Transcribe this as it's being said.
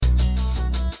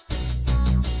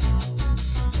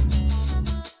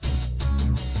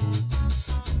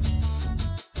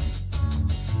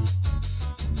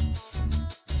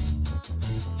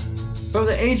From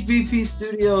the HBP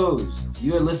studios,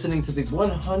 you are listening to the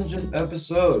 100th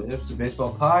episode of the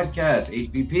Baseball Podcast,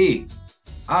 HBP.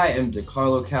 I am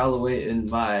DeCarlo Calloway in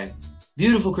my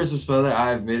beautiful Christmas weather.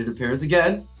 I've made an appearance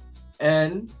again.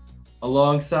 And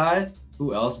alongside,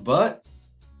 who else but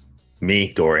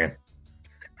me, Dorian.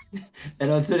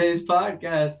 And on today's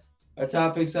podcast, our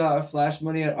topics are Flash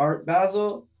Money at Art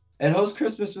Basel and host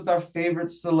Christmas with our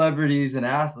favorite celebrities and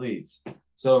athletes.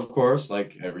 So, of course,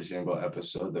 like every single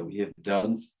episode that we have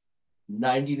done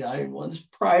 99 ones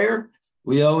prior,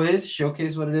 we always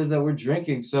showcase what it is that we're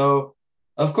drinking. So,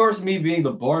 of course, me being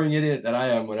the boring idiot that I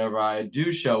am whenever I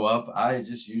do show up, I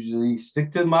just usually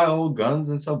stick to my old guns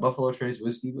and sell Buffalo Trace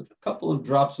whiskey with a couple of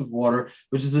drops of water,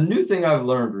 which is a new thing I've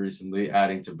learned recently,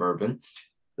 adding to bourbon.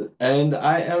 And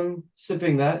I am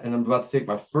sipping that, and I'm about to take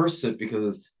my first sip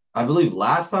because I believe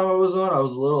last time I was on, I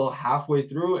was a little halfway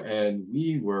through, and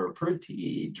we were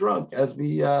pretty drunk as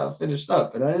we finished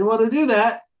up. And I didn't want to do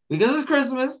that because it's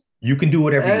Christmas. You can do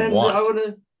whatever you And I want. want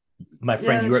to, My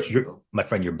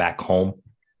friend, you're back home.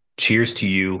 Cheers to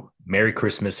you. Merry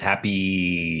Christmas,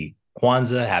 happy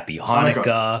Kwanzaa, happy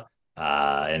Hanukkah,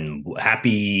 and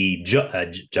happy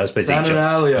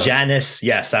Saturnalia. Janus.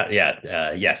 Yes,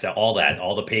 yes, all that,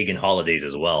 all the pagan holidays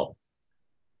as well.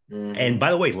 Mm-hmm. And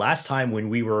by the way, last time when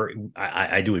we were,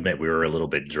 I do admit we were a little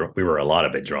bit drunk. We were a lot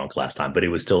of bit drunk last time, but it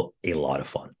was still a lot of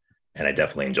fun, and I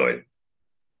definitely enjoyed it.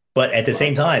 But at the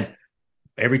same time,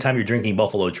 every time you're drinking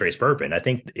Buffalo Trace bourbon, I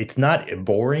think it's not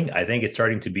boring. I think it's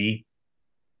starting to be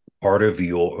part of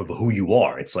who you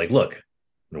are. It's like, look,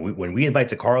 when we invite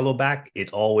DeCarlo back,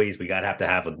 it's always we gotta have to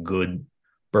have a good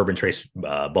bourbon trace,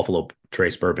 Buffalo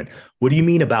Trace bourbon. What do you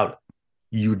mean about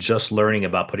you just learning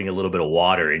about putting a little bit of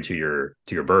water into your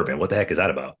bourbon? What the heck is that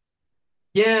about?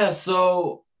 Yeah,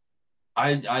 so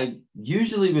I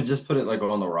usually would just put it like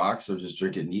on the rocks or just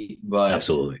drink it neat. But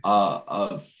Absolutely.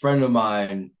 A friend of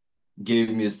mine gave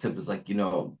me his tip. Is like,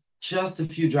 just a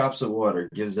few drops of water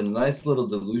gives it a nice little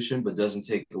dilution, but doesn't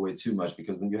take away too much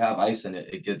because when you have ice in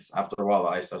it, it gets after a while the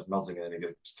ice starts melting and it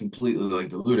gets completely like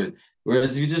diluted.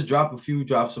 Whereas if you just drop a few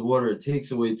drops of water, it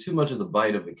takes away too much of the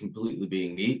bite of it completely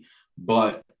being neat,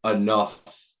 but enough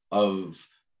of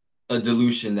a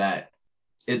dilution that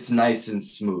it's nice and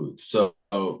smooth. So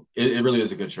it really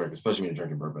is a good trick, especially when you're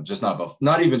drinking bourbon. Just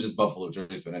not even just Buffalo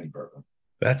Trace, but any bourbon.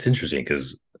 That's interesting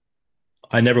because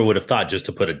I never would have thought just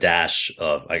to put a dash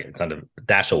of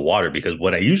water, because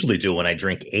what I usually do when I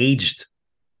drink aged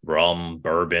rum,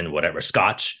 bourbon, whatever,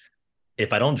 scotch,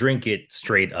 if I don't drink it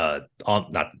straight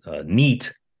not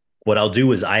neat, what I'll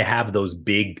do is I have those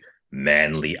big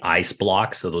manly ice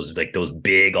blocks. So those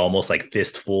big, almost like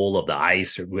fistful of the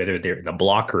ice, whether they're the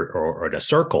block or the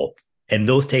circle, and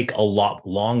those take a lot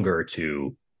longer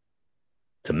to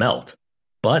melt.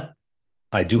 But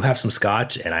I do have some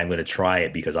scotch, and I'm going to try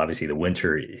it because obviously the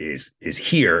winter is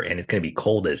here, and it's going to be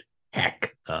cold as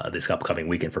heck this upcoming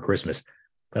weekend for Christmas.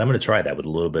 But I'm going to try that with a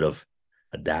little bit of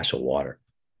a dash of water.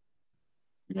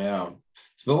 Yeah.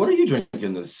 But what are you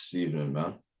drinking this evening,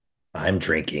 man? I'm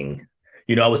drinking.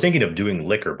 I was thinking of doing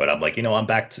liquor, but I'm like, I'm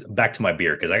back to my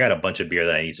beer because I got a bunch of beer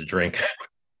that I need to drink,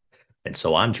 and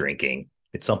so I'm drinking.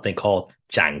 It's something called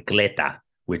chancleta,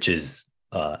 which is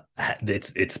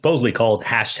it's supposedly called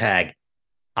hashtag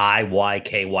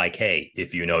IYKYK.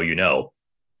 If you know, you know.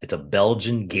 It's a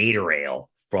Belgian Gator Ale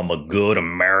from a good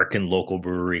American local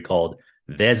brewery called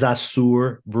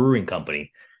Vesasur Brewing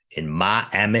Company in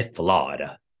Miami,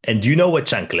 Florida. And do you know what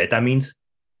chancleta means?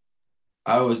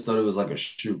 I always thought it was like a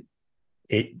shoe.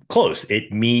 Close.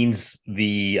 It means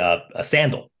a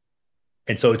sandal.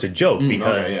 And so it's a joke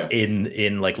because okay, yeah.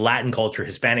 in like Latin culture,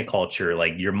 Hispanic culture,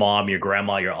 like your mom, your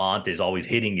grandma, your aunt is always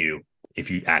hitting you if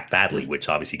you act badly, which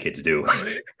obviously kids do.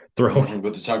 With the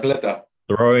chancleta.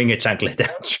 Throwing a chancleta.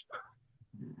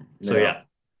 So yeah.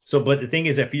 So, but the thing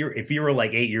is, if you were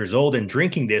like 8 years old and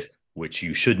drinking this, which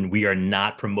you shouldn't, we are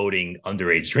not promoting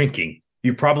underage drinking.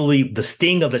 You probably, the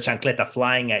sting of the chancleta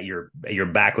flying at your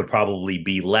back would probably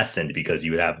be lessened because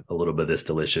you would have a little bit of this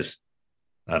delicious.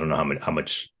 I don't know how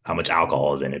much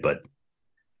alcohol is in it, but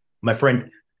my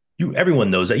friend, everyone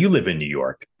knows that you live in New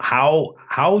York.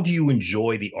 How do you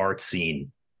enjoy the art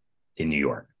scene in New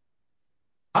York?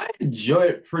 I enjoy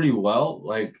it pretty well.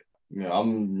 Like,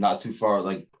 I'm not too far.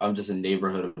 Like, I'm just a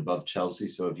neighborhood above Chelsea.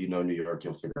 So if you know New York,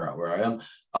 you'll figure out where I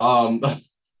am.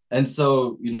 And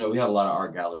so, we have a lot of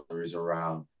art galleries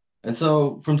around. And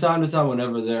so from time to time,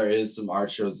 whenever there is some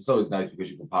art shows, it's always nice because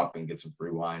you can pop in, get some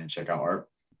free wine and check out art.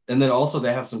 And then also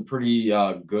they have some pretty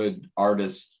good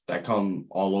artists that come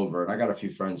all over. And I got a few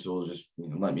friends who will just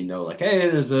let me know like, hey,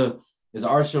 there's an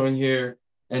art showing here.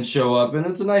 and show up, and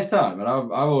it's a nice time. And I've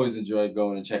always enjoyed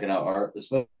going and checking out art,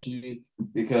 especially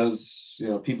because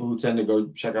people who tend to go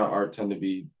check out art tend to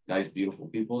be nice, beautiful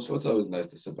people. So it's always nice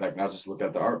to sit back, not just look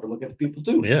at the art, but look at the people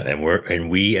too. Yeah, and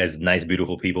we as nice,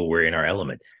 beautiful people, we're in our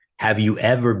element. Have you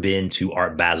ever been to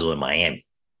Art Basel in Miami?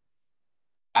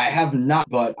 I have not,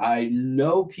 but I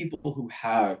know people who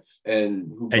have and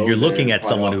who And go you're looking there at quite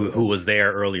someone who often. was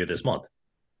there earlier this month.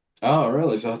 Oh,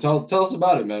 really? So tell us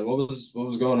about it, man. What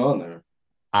was going on there?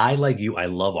 I like you. I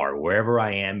love art. Wherever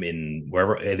I am in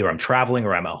wherever either I'm traveling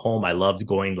or I'm at home, I love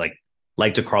going like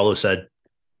DeCarlo said,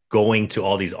 going to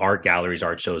all these art galleries,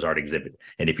 art shows, art exhibit.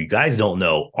 And if you guys don't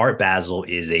know, Art Basel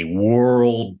is a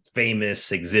world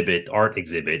famous art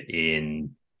exhibit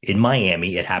in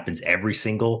Miami. It happens every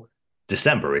single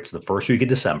December. It's the first week of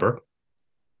December.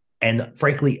 And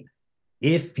frankly,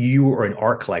 if you are an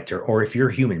art collector or if you're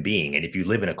a human being and if you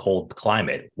live in a cold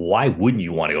climate, why wouldn't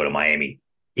you want to go to Miami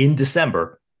in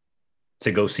December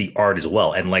to go see art as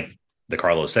well? And like the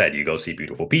Carlos said, you go see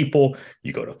beautiful people,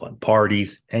 you go to fun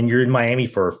parties, and you're in Miami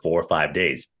for 4 or 5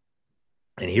 days.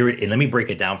 And let me break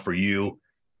it down for you,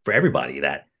 for everybody,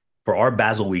 that for Art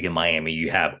Basel week in Miami,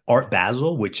 you have Art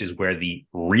Basel, which is where the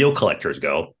real collectors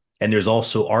go. And there's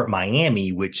also Art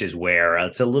Miami, which is where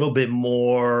it's a little bit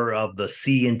more of the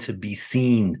see and to be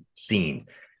seen scene.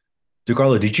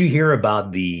 DeCarlo, did you hear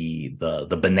about the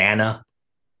banana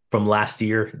from last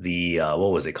year? The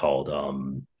what was it called?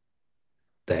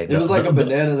 It was like a The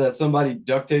banana that somebody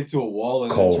duct taped to a wall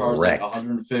and then charged like correct.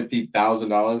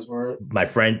 $150,000 for it. My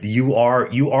friend, you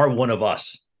are one of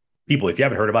us. People, if you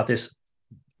haven't heard about this,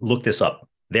 look this up.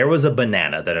 There was a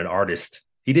banana that an artist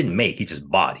he didn't make, he just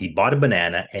bought. He bought a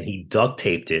banana and he duct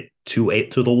taped it to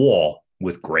the wall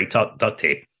with great duct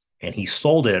tape, and he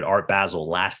sold it at Art Basel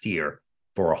last year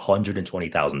for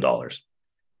 $120,000.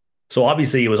 So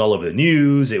obviously it was all over the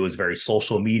news. It was very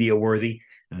social media worthy.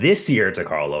 This year, to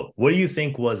Carlo, what do you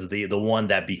think was the one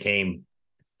that became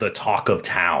the talk of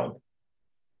town?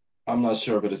 I'm not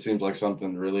sure, but it seems like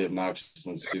something really obnoxious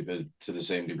and stupid to the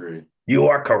same degree. You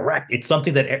are correct. It's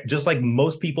something that just like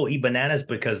most people eat bananas,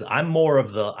 because I'm more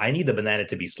of I need the banana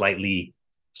to be slightly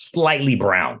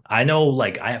brown. I know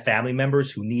like I have family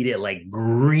members who need it like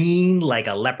green, like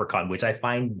a leprechaun, which I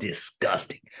find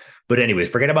disgusting. But anyways,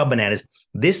 forget about bananas.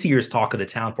 This year's talk of the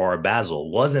town for our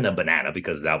basil wasn't a banana,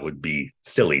 because that would be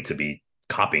silly to be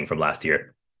copying from last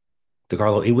year.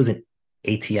 DeCarlo, it was an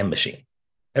ATM machine.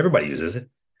 Everybody uses it.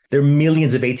 There are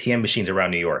millions of ATM machines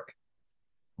around New York,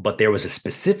 but there was a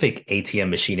specific ATM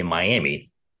machine in Miami.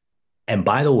 And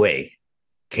by the way,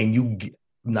 I'm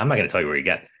not going to tell you where you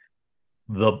got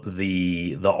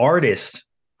the artist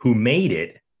who made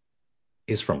it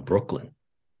is from Brooklyn,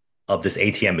 of this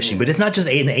ATM machine. But Hmm. it's not just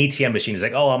an ATM machine. It's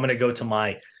like, oh, I'm going to go to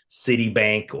my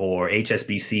Citibank or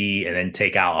HSBC and then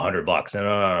take out $100.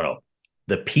 No.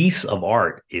 The piece of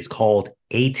art is called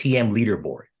ATM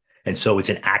leaderboard. And so it's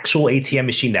an actual ATM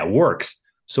machine that works.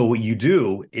 So what you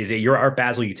do is at your Art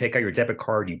Basel, you take out your debit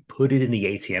card, you put it in the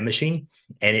ATM machine,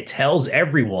 and it tells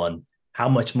everyone how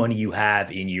much money you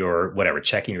have in your whatever,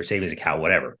 checking your savings account,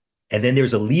 whatever. And then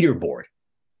there's a leaderboard.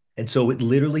 And so it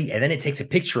literally, and then it takes a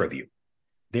picture of you.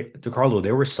 DeCarlo,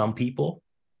 there were some people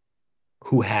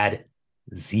who had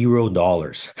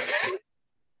 $0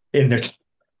 in their.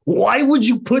 Why would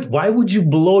you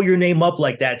blow your name up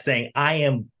like that saying,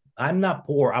 I'm not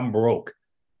poor, I'm broke?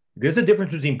 There's a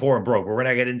difference between poor and broke. We're going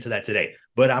to get into that today,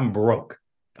 but I'm broke.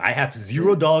 I have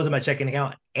 $0 in my checking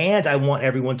account, and I want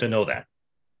everyone to know that.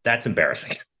 That's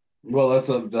embarrassing. Well,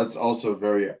 that's also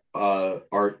very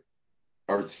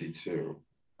artsy too.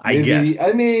 I guess.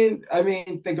 Maybe I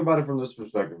mean think about it from this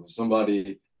perspective. If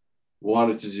somebody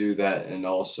wanted to do that and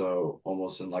also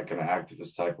almost in like an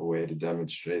activist type of way to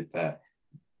demonstrate that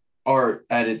art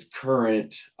at its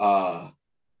current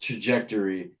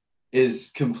trajectory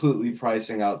is completely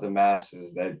pricing out the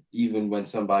masses, that even when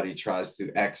somebody tries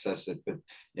to access it with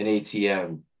an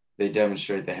ATM, they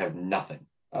demonstrate they have nothing.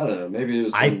 I don't know. Maybe it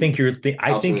was some I think you're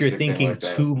altruistic thing thinking like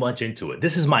that. too much into it.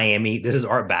 This is Miami. This is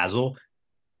Art Basel,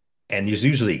 and there's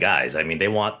usually guys. I mean, they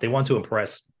want to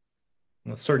impress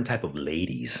a certain type of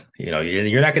ladies.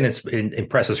 You're not going to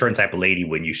impress a certain type of lady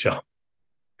when you show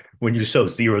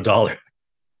 $0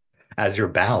 as your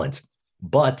balance.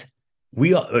 But and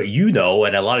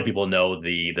a lot of people know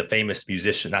the famous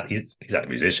musician. Not he's not a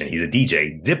musician. He's a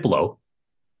DJ. Diplo.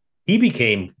 He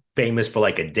became famous for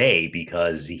like a day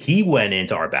because he went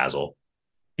into Art Basel.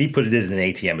 He put it as an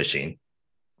ATM machine,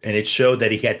 and it showed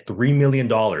that he had $3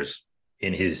 million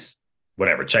in his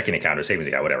whatever checking account or savings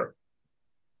account, whatever.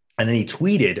 And then he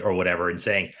tweeted or whatever and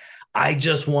saying, "I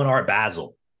just won Art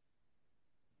Basel."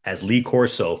 As Lee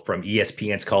Corso from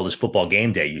ESPN's College Football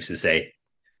Game Day used to say,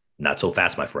 Not so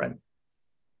fast, my friend.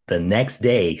 The next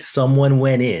day, someone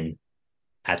went in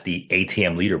at the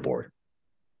ATM leaderboard.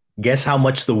 Guess how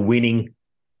much the winning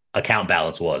account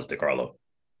balance was, DeCarlo?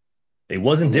 It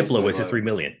wasn't I'm gonna Diplo say with your like 3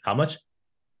 million. How much?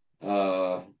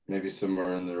 maybe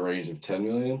somewhere in the range of 10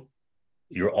 million.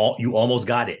 You almost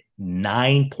got it.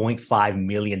 $9.5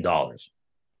 million.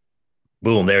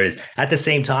 Boom, there it is. At the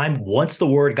same time, once the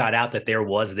word got out that there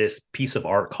was this piece of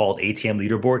art called ATM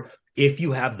Leaderboard, if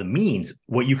you have the means,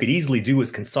 what you could easily do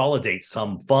is consolidate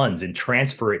some funds and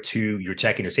transfer it to your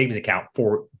checking or savings account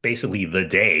for basically the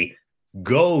day.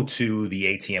 Go to the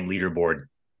ATM Leaderboard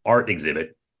art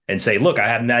exhibit and say, look, I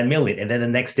have 9 million. And then the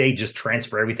next day, just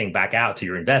transfer everything back out to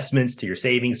your investments, to your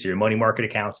savings, to your money market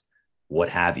accounts, what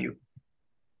have you.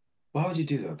 Why would you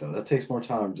do that though? That takes more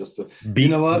time just to, you Be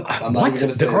know what? I'm not what, even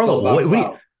gonna say it's all DeCarlo? about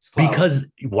clout. It's clout.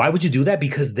 Because why would you do that?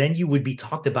 Because then you would be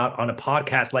talked about on a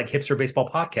podcast like Hipster Baseball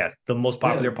Podcast, the most Yeah,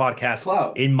 popular podcast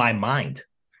clout. in my mind.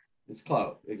 It's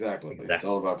clout. Exactly. It's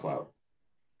all about clout.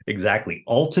 Exactly.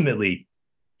 Ultimately,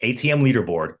 ATM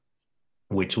Leaderboard,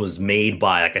 which was made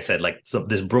by, like I said,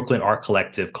 this Brooklyn art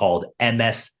collective called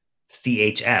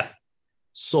MSCHF,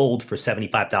 sold for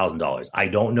 $75,000. I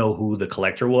don't know who the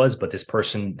collector was, but this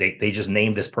person, they just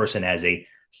named this person as a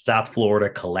South Florida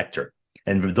collector.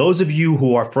 And for those of you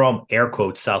who are from air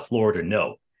quotes South Florida,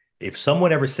 know if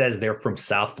someone ever says they're from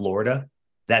South Florida,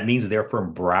 that means they're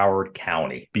from Broward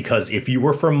County. Because if you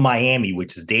were from Miami,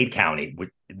 which is Dade County,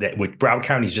 which Broward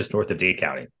County is just north of Dade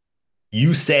County,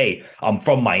 you say I'm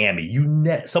from Miami.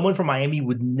 Someone from Miami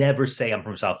would never say I'm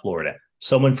from South Florida.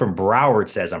 Someone from Broward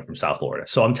says I'm from South Florida.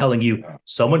 So I'm telling you,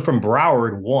 someone from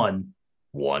Broward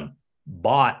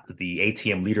bought the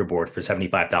ATM leaderboard for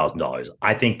 $75,000.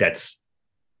 I think that's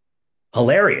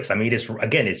hilarious. I mean, it's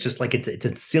just like it's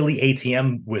a silly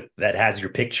ATM that has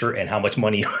your picture and how much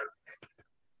money.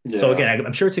 Yeah. So again,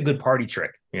 I'm sure it's a good party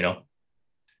trick, you know?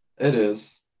 It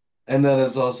is. And then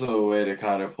it's also a way to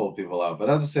kind of pull people out. But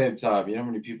at the same time, you know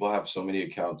how many people have so many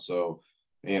accounts. So,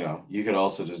 you could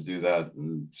also just do that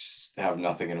and just have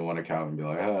nothing in one account and be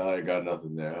like, I got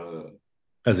nothing there.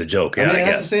 As a joke, yeah. I mean,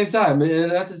 at the same time,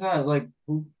 like,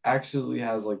 who actually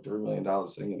has like $3 million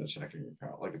sitting in a checking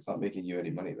account? Like, it's not making you any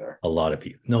money there. A lot of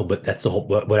people. No, but that's the whole.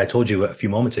 What I told you a few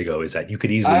moments ago is that you could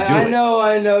easily do it.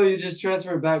 I know. You just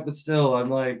transfer it back, but still,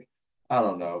 I'm like, I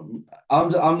don't know.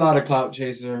 I'm not a clout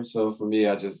chaser, so for me,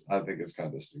 I think it's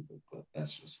kind of stupid, but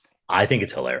that's just. I think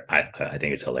it's hilarious. I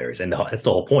think it's hilarious. And that's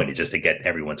the whole point, is just to get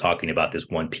everyone talking about this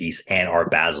one piece and Art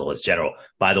Basel as general.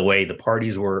 By the way, the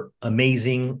parties were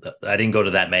amazing. I didn't go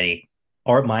to that many.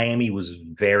 Art Miami was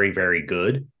very, very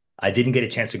good. I didn't get a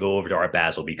chance to go over to Art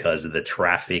Basel because the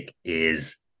traffic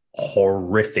is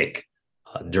horrific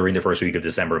during the first week of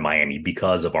December in Miami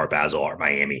because of Art Basel, Art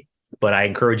Miami. But I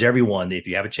encourage everyone, if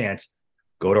you have a chance,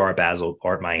 go to Art Basel,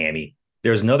 Art Miami.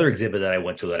 There's another exhibit that I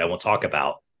went to that I won't talk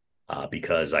about,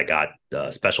 because I got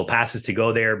special passes to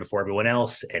go there before everyone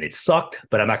else, and it sucked,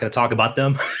 but I'm not going to talk about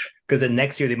them because then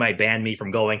next year they might ban me from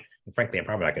going. And frankly, I'm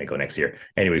probably not going to go next year.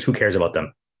 Anyways, who cares about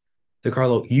them?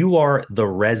 DeCarlo, you are the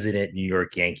resident New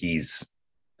York Yankees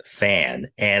fan,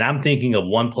 and I'm thinking of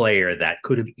one player that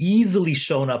could have easily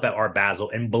shown up at Art Basel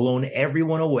and blown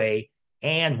everyone away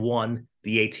and won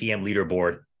the ATM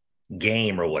leaderboard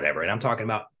game or whatever. And I'm talking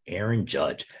about Aaron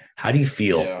Judge. How do you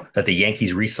feel that the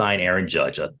Yankees re-sign Aaron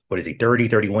Judge,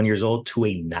 31 years old, to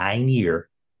a 9-year,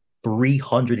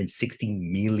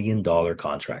 $360 million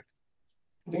contract?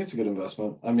 I think it's a good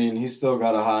investment. I mean, he's still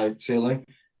got a high ceiling.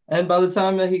 And by the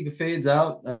time that he fades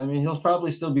out, I mean, he'll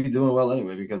probably still be doing well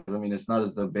anyway, because, I mean, it's not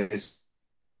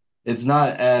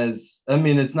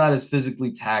as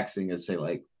physically taxing as, say,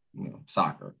 like,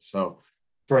 soccer. So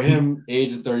for him,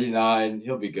 age of 39,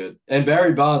 he'll be good. And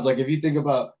Barry Bonds, like, if you think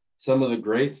about some of the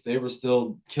greats, they were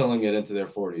still killing it into their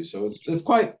 40s. So it's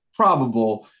quite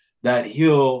probable that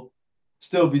he'll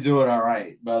still be doing all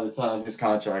right by the time his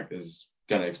contract is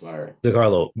going to expire.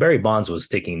 DeCarlo, Barry Bonds was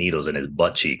sticking needles in his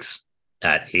butt cheeks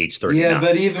at age 39. Yeah,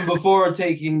 but even before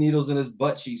taking needles in his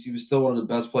butt cheeks, he was still one of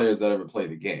the best players that ever played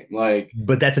the game.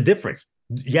 But that's a difference.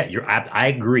 Yeah, I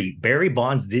agree. Barry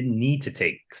Bonds didn't need to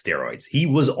take steroids. He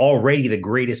was already the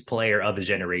greatest player of his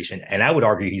generation, and I would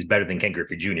argue he's better than Ken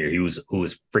Griffey Jr., who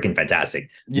was freaking fantastic.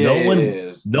 No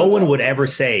one would ever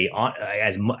say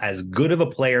as good of a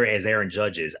player as Aaron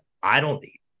Judge is.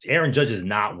 Aaron Judge is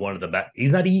not one of the best.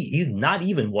 He's not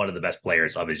even one of the best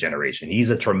players of his generation. He's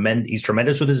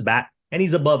tremendous with his bat, and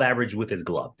he's above average with his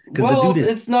glove. Because the dude is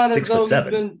it's not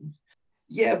 6'7".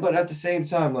 Yeah, but at the same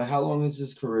time, like, how long has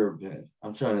his career been?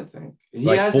 I'm trying to think. He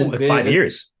like hasn't been 5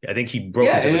 years. I think he broke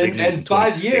into the big leagues in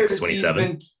 5 years.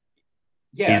 27.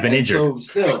 He's been injured. So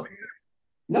still,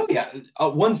 No, yeah,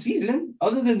 one season.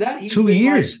 Other than that, he's Two been like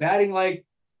years. batting like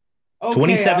okay out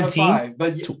of 2017, five.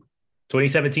 But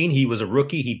 2017, he was a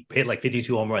rookie. He hit like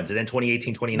 52 home runs. And then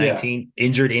 2018, yeah, 2019,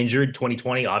 injured.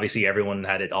 2020, obviously everyone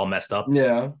had it all messed up.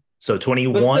 yeah. So But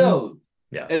 21, still,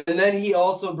 yeah, and then he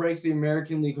also breaks the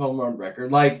American League home run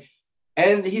record. Like,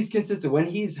 and he's consistent. When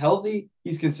he's healthy,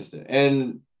 he's consistent.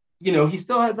 And, he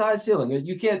still has high ceiling.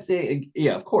 You can't say,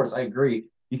 yeah, of course, I agree.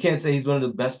 You can't say he's one of the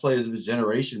best players of his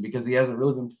generation because he hasn't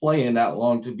really been playing that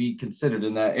long to be considered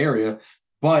in that area.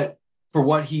 But for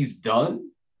what he's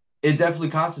done, it definitely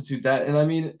constitutes that. And I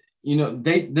mean,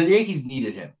 the Yankees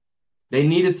needed him. They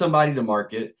needed somebody to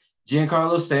market.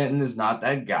 Giancarlo Stanton is not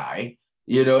that guy.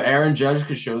 Aaron Judge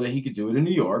could show that he could do it in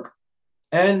New York,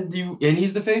 and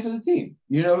he's the face of the team.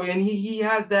 And he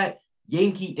has that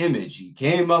Yankee image. He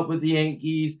came up with the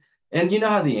Yankees, and you know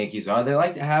how the Yankees are. They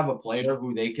like to have a player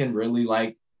who they can really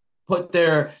like put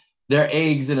their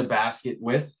eggs in a basket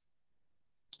with,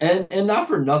 and not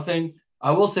for nothing.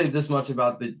 I will say this much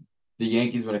about the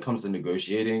Yankees when it comes to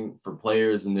negotiating for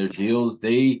players and their deals.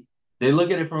 They look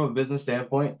at it from a business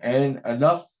standpoint, and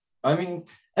enough. I mean,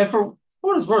 and for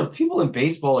what it's worth, people in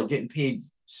baseball are getting paid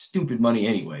stupid money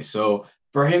anyway. So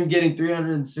for him getting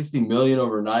 360 million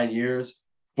over 9 years,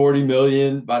 40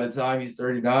 million by the time he's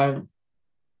 39,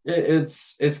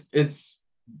 it's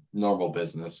normal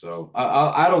business. So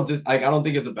I don't just like I don't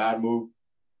think it's a bad move.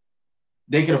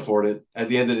 They can afford it. At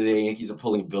the end of the day, Yankees are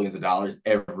pulling billions of dollars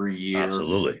every year.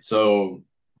 absolutely. So,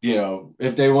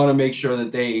 if they want to make sure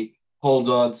that they hold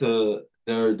on to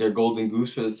their golden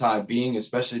goose for the time being,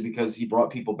 especially because he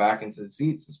brought people back into the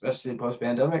seats, especially post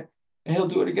pandemic, and he'll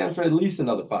do it again for at least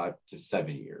another 5 to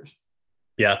 7 years.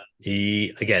 Yeah,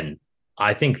 he again.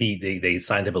 I think they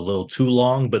signed him a little too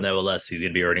long, but nevertheless, he's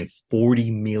going to be earning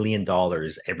 $40 million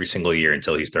every single year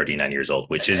until he's 39 years old,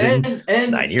 which is in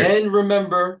And 9 years.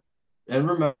 remember,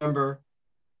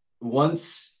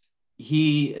 once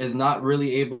he is not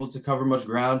really able to cover much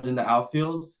ground in the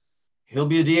outfield, he'll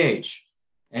be a DH.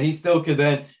 And he still could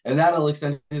then, and that'll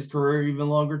extend his career even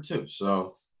longer too.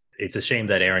 So It's a shame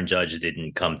that Aaron Judge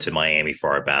didn't come to Miami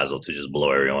for Art Basel to just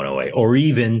blow everyone away, or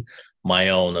even my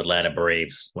own Atlanta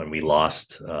Braves when we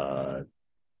lost our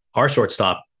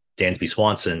shortstop Dansby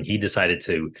Swanson.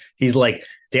 He's like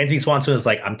Dansby Swanson is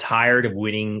like, I'm tired of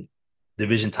winning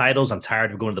division titles. I'm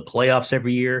tired of going to the playoffs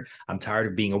every year. I'm tired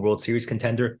of being a World Series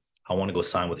contender. I want to go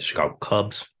sign with the Chicago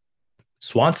Cubs.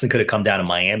 Swanson could have come down to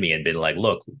Miami and been like,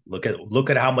 look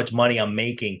at how much money I'm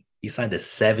making. He signed a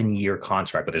 7-year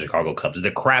contract with the Chicago Cubs,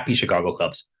 the crappy Chicago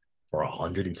Cubs, for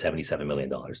 $177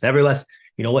 million. Nevertheless,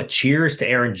 you know what? Cheers to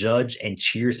Aaron Judge and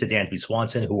cheers to Dansby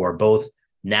Swanson, who are both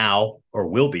now or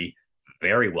will be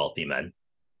very wealthy men.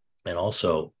 And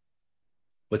also,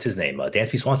 what's his name?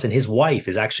 Dansby Swanson, his wife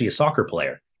is actually a soccer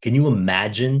player. Can you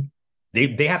imagine?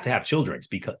 They have to have children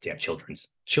because they have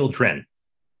children.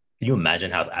 Can you imagine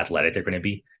how athletic they're going to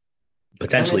be?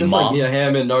 Potentially, it's mom. like Mia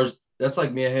Hamm and Nars. That's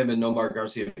like Mia Hamm and Nomar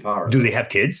Garcia Parra. Do they have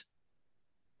kids?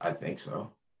 I think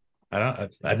so. I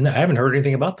haven't heard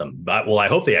anything about them. But, well, I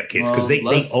hope they have kids because they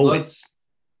owe it.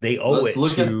 They owe let's it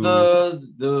look to at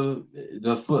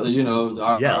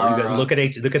look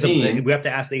at team. the we have to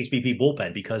ask the HBP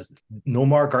bullpen because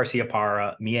Nomar Garcia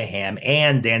Parra, Mia Hamm,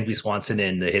 and Dansby Swanson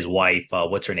and his wife,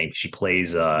 what's her name? She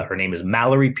plays her name is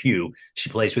Mallory Pugh.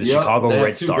 She plays for the Chicago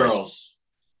Red Stars. Girls.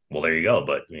 Well, there you go.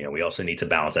 But we also need to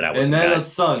balance it out with and some then guys.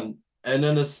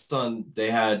 a son they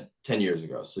had 10 years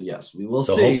ago. So yes, we will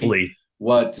see Hopefully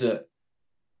what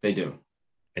they do.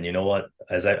 And you know what?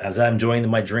 As I'm enjoying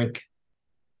my drink,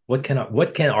 what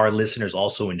can our listeners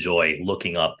also enjoy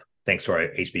looking up thanks to our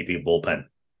HBP bullpen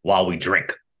while we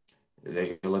drink?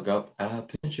 They can look up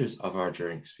pictures of our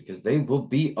drinks because they will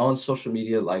be on social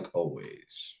media like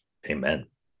always. Amen.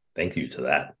 Thank you to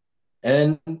that.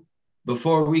 And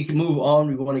before we can move on,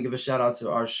 we want to give a shout out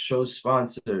to our show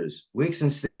sponsors, Wicks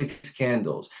and Sticks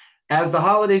Candles. As the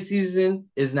holiday season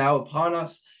is now upon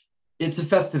us, it's a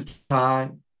festive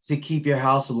time to keep your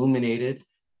house illuminated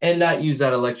and not use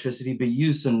that electricity, but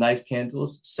use some nice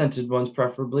candles, scented ones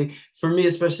preferably. For me,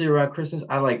 especially around Christmas,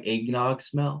 I like eggnog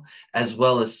smell as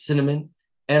well as cinnamon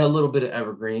and a little bit of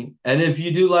evergreen. And if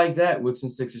you do like that, Wicks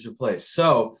and Sticks is your place.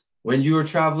 So when you are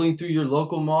traveling through your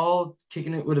local mall,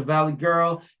 kicking it with a Valley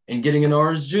girl and getting an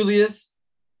Orange Julius,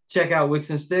 check out Wicks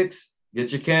and Sticks.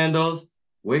 Get your candles,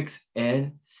 Wicks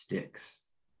and Sticks.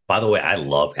 By the way, I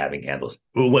love having candles.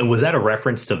 Was that a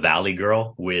reference to Valley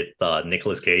Girl with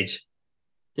Nicolas Cage?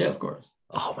 Yeah, of course.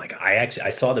 Oh my God. I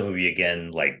saw the movie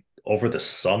again, like over the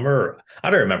summer. I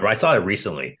don't remember. I saw it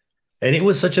recently and it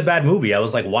was such a bad movie. I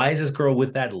was like, why is this girl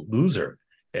with that loser?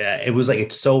 It was like,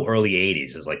 it's so early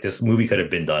 80s. It's like this movie could have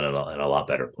been done in a lot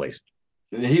better place.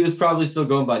 He was probably still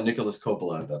going by Nicholas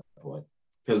Coppola at that point.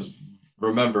 Because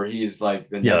remember, he's like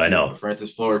the Yeah, I nephew know. of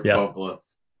Francis Ford Yeah. Coppola.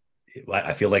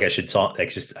 I feel like I should song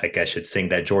like I should sing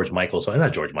that George Michael song,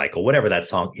 not George Michael, whatever that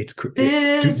song. Do No,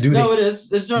 they it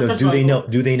is. It's no? George Do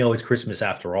Michael. they know it's Christmas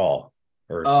after all?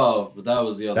 Or Oh, but that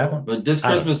was the other that one. one? But this I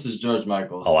don't know. Christmas is George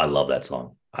Michael. Oh, I love that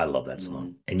song. I love that song.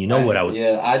 Mm. And you know what I would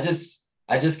Yeah, I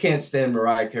just can't stand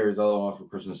Mariah Carey's All I Want for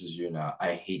Christmas Is You now.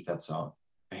 I hate that song.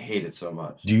 I hate it so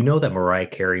much. do you know that Mariah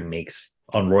Carey makes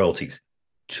on royalties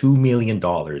 $2 million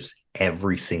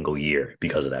every single year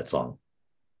because of that song?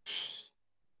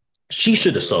 She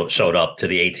should have showed up to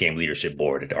the ATM leadership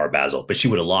board at Art Basel, but she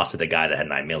would have lost to the guy that had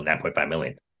 9.5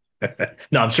 million.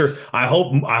 No, I'm sure.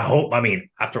 I mean,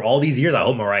 after all these years, I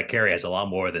hope Mariah Carey has a lot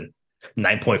more than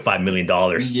 $9.5 million.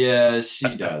 Yeah,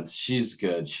 she does. She's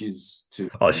good. She's too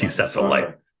Oh, she's money. set for So life.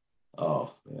 her,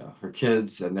 oh yeah, her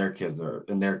kids and their kids are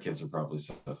probably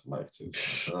set for life too.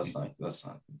 So that's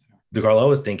not. DeCarlo, I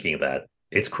was thinking that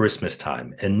it's Christmas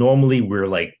time, and normally we're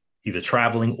like either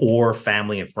traveling or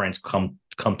family and friends come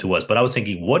to us. But I was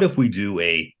thinking, what if we do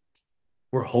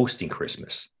we're hosting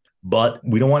Christmas, but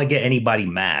we don't want to get anybody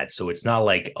mad. So it's not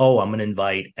like, oh, I'm going to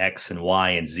invite X and Y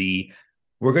and Z.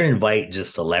 We're going to invite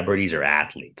just celebrities or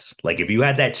athletes. Like if you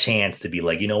had that chance to be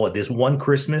like, you know what, this one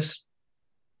Christmas,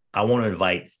 I want to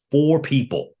invite 4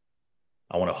 people.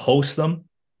 I want to host them.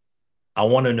 I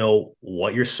want to know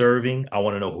what you're serving. I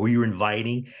want to know who you're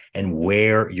inviting and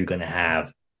where you're going to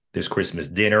have this Christmas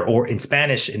dinner. Or in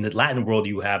Spanish, in the Latin world,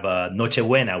 you have a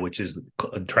Nochebuena, which is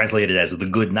translated as the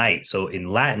good night. So in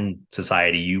Latin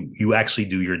society, you actually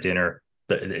do your dinner,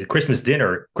 the Christmas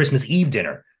dinner, Christmas Eve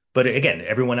dinner. But again,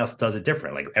 everyone else does it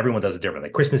different. Like everyone does it different.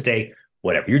 Like Christmas Day,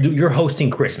 whatever. You're hosting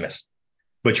Christmas,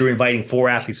 but you're inviting 4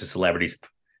 athletes or celebrities.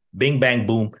 Bing, bang,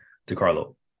 boom,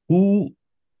 DeCarlo. Who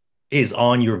is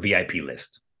on your VIP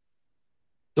list?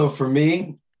 So for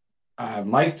me,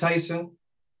 Mike Tyson,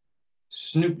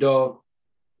 Snoop Dogg,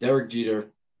 Derek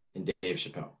Jeter, and Dave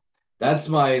Chappelle. That's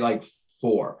my like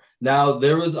four. Now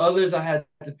there was others I had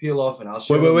to peel off, and I'll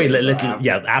share them Wait. later. But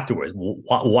Yeah, afterwards.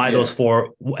 Why those yeah, four?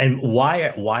 And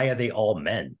why are they all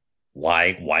men?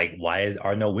 Why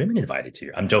are no women invited to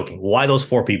you? I'm joking. Why those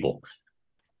 4 people?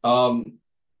 um,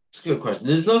 it's a good question.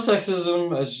 There's no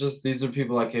sexism. It's just these are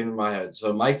people that came to my head.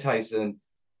 So Mike Tyson.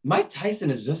 Mike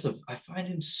Tyson is just I find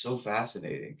him so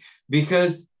fascinating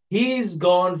because he's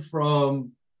gone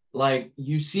from like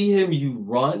you see him, you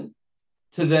run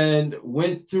to then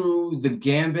went through the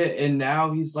gambit, and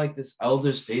now he's like this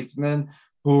elder statesman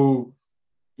who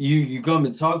you come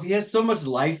and talk to. He has so much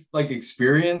life like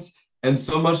experience and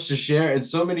so much to share and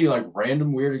so many like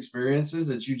random weird experiences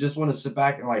that you just want to sit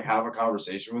back and like have a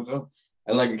conversation with him.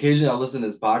 And like occasionally I'll listen to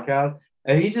his podcast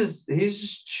and he's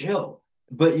just chill.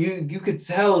 But you could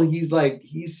tell he's like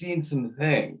he's seen some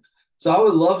things. So I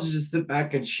would love to just sit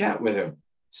back and chat with him.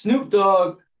 Snoop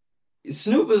Dogg,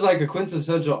 Snoop is like a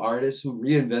quintessential artist who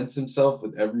reinvents himself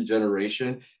with every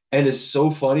generation and is so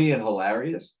funny and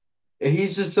hilarious. And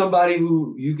he's just somebody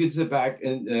who you could sit back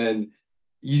and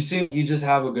you see you just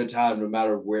have a good time no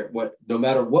matter no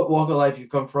matter what walk of life you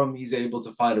come from, he's able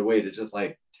to find a way to just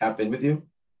like tap in with you.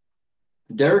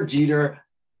 Derek Jeter,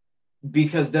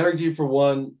 because Derek Jeter, for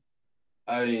one,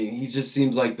 I mean, he just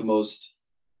seems like the most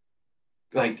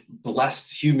like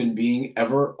blessed human being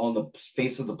ever on the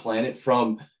face of the planet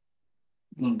from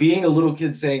being a little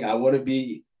kid saying I want to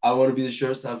be the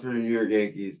shortstop for the New York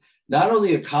Yankees. Not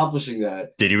only accomplishing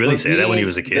that, Did he really but say that when he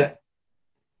was a being kid? that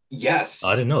yes,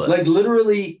 I didn't know that. like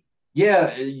literally,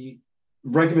 yeah.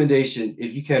 Recommendation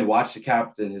if you can watch the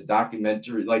captain his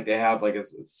documentary like they have like a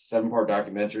 7-part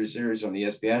documentary series on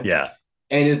ESPN Yeah.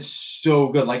 and it's so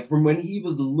good like from when he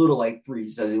was little like 3 he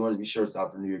said he wanted to be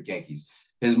shortstop for New York Yankees.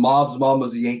 His mom's mom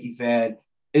was a Yankee fan.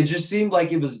 It just seemed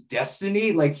like it was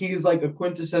destiny. Like he's like a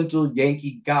quintessential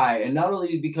Yankee guy. And not only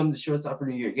did he become the shortstop for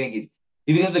New York Yankees,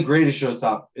 he becomes the greatest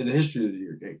shortstop in the history of the New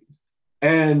York Yankees.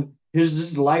 And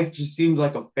his life just seems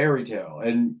like a fairy tale.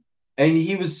 And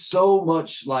he was so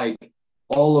much like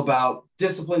all about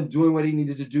discipline, doing what he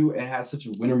needed to do, and had such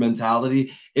a winner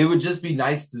mentality. It would just be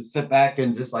nice to sit back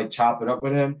and just like chop it up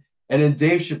with him. And then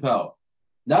Dave Chappelle,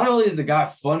 not only is the guy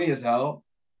funny as hell,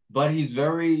 but he's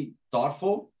very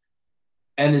thoughtful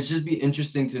and it's just be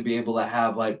interesting to be able to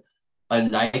have like a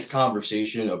nice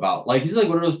conversation about like he's like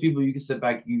one of those people you can sit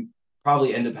back you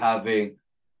probably end up having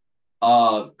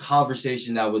a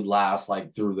conversation that would last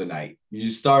like through the night. You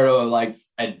start like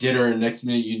at dinner and next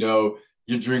minute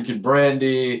you're drinking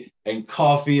brandy and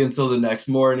coffee until the next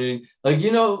morning. Like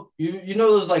you know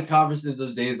those like conversations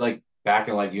those days like back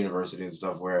in like university and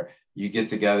stuff where you get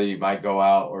together, you might go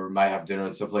out or might have dinner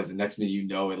at some place. The next minute,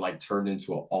 it like turned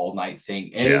into an all night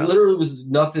thing, and it Yeah. literally was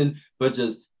nothing but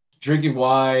just drinking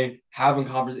wine, having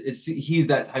conversation. He's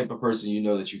that type of person,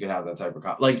 that you can have that type of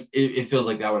like it feels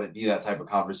like that would be that type of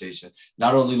conversation.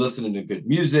 Not only listening to good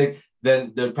music,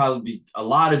 then there'd probably be a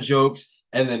lot of jokes,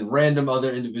 and then random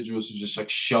other individuals who just like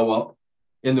show up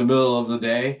in the middle of the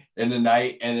day in the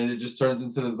night, and then it just turns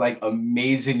into this like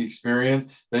amazing experience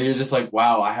that you're just like,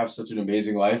 wow, I have such an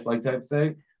amazing life, like type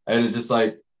thing. And it's just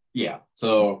like, yeah.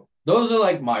 So those are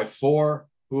like my four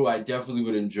who I definitely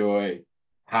would enjoy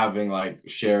having like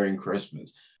sharing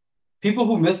Christmas. People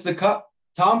who missed the cut,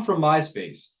 Tom from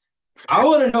MySpace. I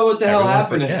want to know what the hell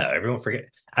happened to him. Yeah, everyone forget.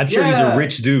 I'm sure he's a Yeah.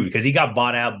 rich dude because he got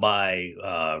bought out by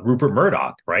Rupert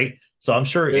Murdoch, right? So I'm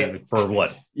sure Yeah. for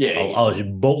what? Yeah. A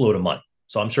boatload of money.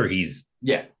 So I'm sure he's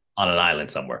Yeah. on an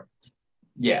island somewhere.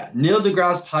 Yeah. Neil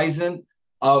deGrasse Tyson,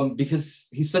 because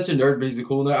he's such a nerd, but he's a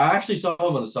cool nerd. I actually saw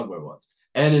him on the subway once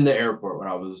and in the airport when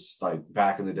I was like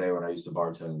back in the day when I used to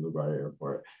bartend in LaGuardia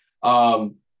Airport.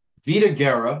 Vita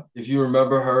Guerra, if you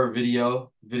remember her video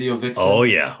vixen. Oh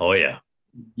yeah. Oh yeah.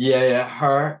 Yeah,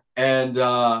 her. And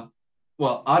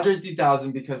well, Andre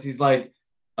 3000 because he's like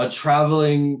a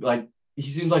traveling, like he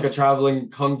seems like a traveling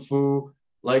kung fu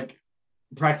like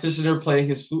practitioner playing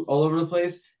his flute all over the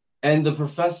place. And the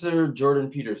professor Jordan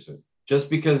Peterson, just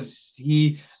because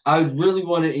I really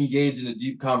want to engage in a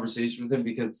deep conversation with him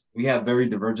because we have very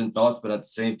divergent thoughts, but at the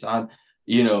same time,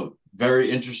 very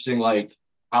interesting, like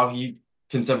how he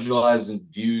conceptualizes and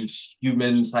views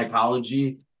human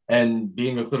psychology and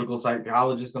being a clinical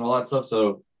psychologist and all that stuff.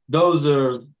 So those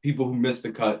are people who missed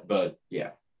the cut, but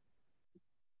yeah.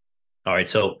 All right.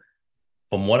 So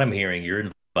from what I'm hearing,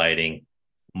 you're inviting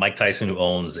Mike Tyson, who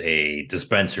owns a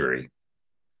dispensary,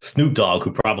 Snoop Dogg,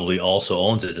 who probably also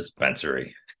owns a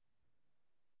dispensary,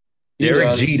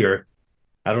 Derek Jeter.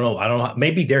 I don't know.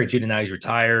 Maybe Derek Jeter now he's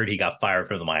retired. He got fired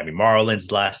from the Miami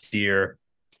Marlins last year.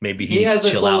 Maybe he has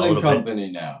a clothing a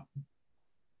company now.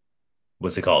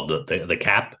 What's it called? The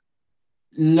Cap?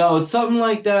 No, it's something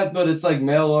like that, but it's like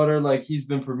mail order. Like he's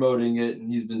been promoting it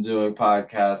and he's been doing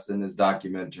podcasts and his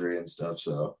documentary and stuff.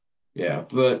 So yeah,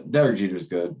 but Derek Jeter's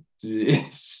good.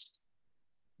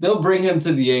 They'll bring him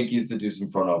to the Yankees to do some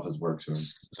front office work soon.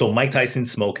 So Mike Tyson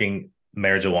smoking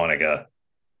marijuana.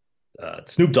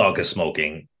 Snoop Dogg is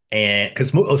smoking, and because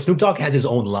Snoop Dogg has his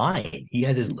own line. He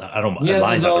has his I don't know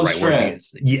line's not the right word.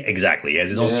 Yeah, exactly. He has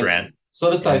his own strand. So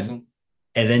does Tyson.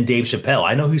 And then Dave Chappelle.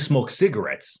 I know he smokes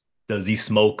cigarettes. Does he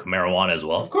smoke marijuana as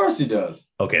well? Of course he does.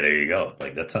 Okay, there you go.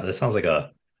 Like that sounds like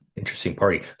a interesting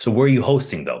party. So where are you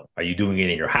hosting though? Are you doing it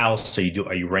in your house? Are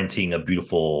you renting a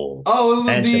beautiful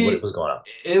mansion? What's going on?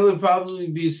 It would probably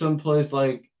be someplace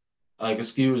like a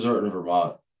ski resort in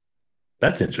Vermont.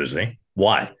 That's interesting.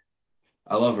 Why?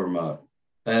 I love Vermont.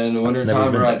 And in the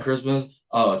wintertime around Christmas,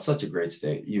 oh, it's such a great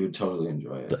state. You would totally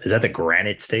enjoy it. Is that the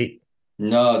Granite State?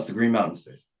 No, it's the Green Mountain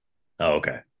State. Oh,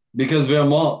 okay. Because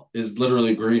Vermont is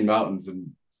literally green mountains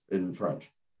in French.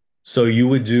 So you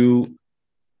would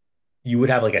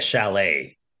have like a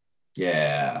chalet.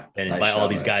 Yeah. And invite all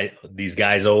these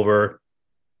guys over,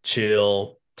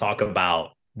 chill, talk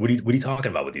about what are you talking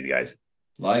about with these guys?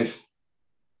 Life.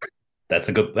 That's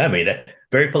a good,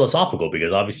 very philosophical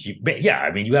because obviously, yeah,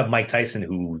 I mean, you have Mike Tyson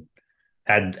who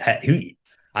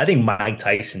I think Mike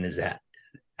Tyson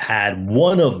had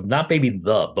one of, not maybe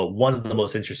but one of the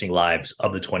most interesting lives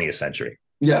of the 20th century.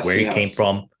 Yes. Where he came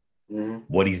from,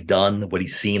 what he's done, what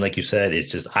he's seen, like you said, it's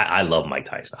just, I love Mike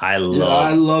Tyson. I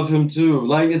love him too.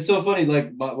 Like, it's so funny.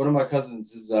 Like one of my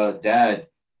cousins, his dad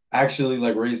actually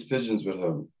like raised pigeons with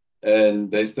him and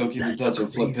they still keep in touch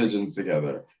and flip pigeons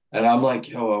together. And I'm like,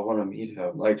 yo, I want to meet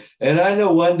him. Like, and I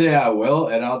know one day I will,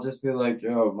 and I'll just be like,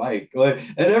 yo, Mike, like,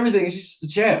 and everything. He's just the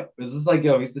champ. It's just like,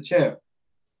 yo, he's the champ.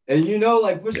 And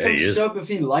like, push comes to shove, if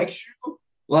he likes you,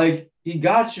 like, he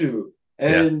got you.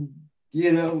 And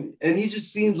and he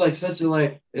just seems like such a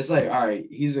like. It's like, all right,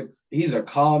 he's a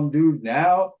calm dude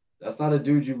now. That's not a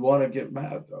dude you want to get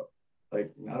mad though.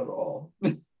 Like, not at all.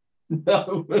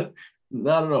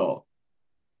 not at all.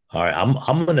 All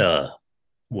right,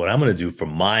 what I'm gonna do for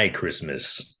my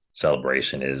Christmas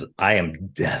celebration is I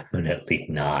am definitely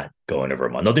not going to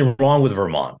Vermont. Nothing wrong with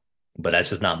Vermont, but that's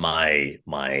just not my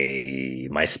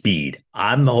speed.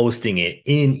 I'm hosting it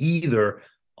in either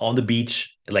on the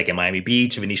beach, like in Miami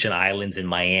Beach, Venetian Islands in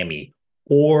Miami,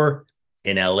 or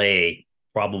in LA,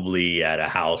 probably at a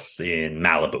house in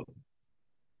Malibu.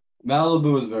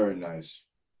 Malibu is very nice.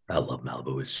 I love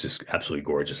Malibu. It's just absolutely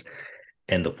gorgeous.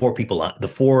 And the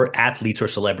four athletes or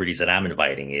celebrities that I'm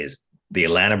inviting is the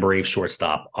Atlanta Braves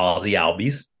shortstop, Ozzy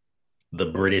Albies, the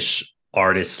British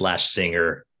artist /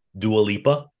 singer, Dua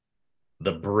Lipa,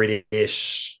 the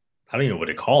British. I don't even know what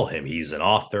to call him. He's an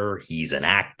author. He's an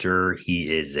actor.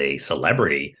 He is a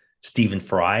celebrity. Stephen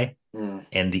Fry Mm.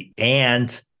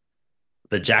 and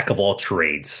the jack of all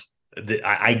trades.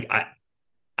 I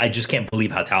just can't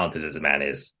believe how talented this man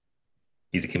is.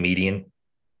 He's a comedian.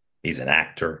 He's an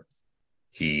actor.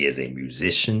 He is a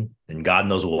musician, and God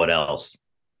knows what else.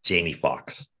 Jamie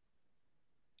Foxx.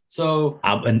 So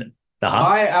And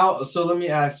why Al? So let me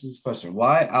ask you this question: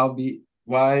 Why Albie?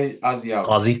 Why Ozzy Albies?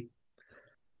 Ozzy.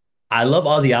 I love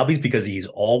Ozzy Albies because he's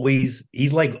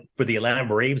like for the Atlanta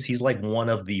Braves, he's like one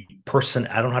of the person.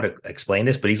 I don't know how to explain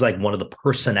this, but he's like one of the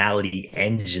personality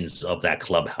engines of that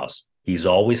clubhouse. He's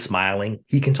always smiling.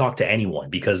 He can talk to anyone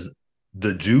because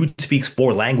the dude speaks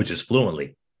four languages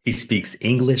fluently. He speaks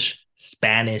English,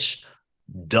 Spanish,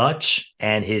 Dutch,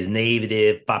 and his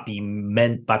native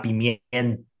Papimiento,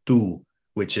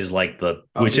 which is the local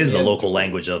Papiamiento.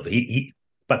 language of he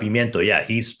Papimiento. Yeah,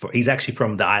 he's actually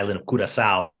from the island of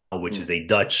Curacao, which Hmm. is a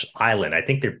Dutch island. I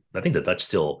think the Dutch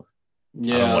still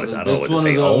Yeah, I don't know that's what to one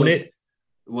of say, own those. it.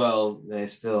 Well, they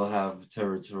still have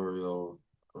territorial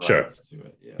Sure. rights to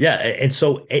it. Yeah. Yeah, and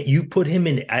so you put him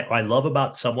in. I love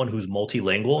about someone who's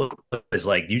multilingual is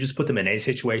like you just put them in any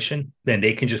situation, then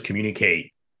they can just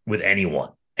communicate with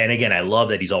anyone. And again, I love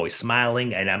that he's always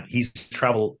smiling, and he's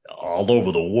traveled all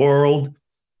over the world.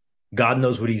 God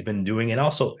knows what he's been doing, and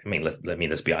also, I mean,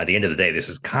 let's be at the end of the day, this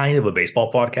is kind of a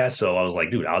baseball podcast, so I was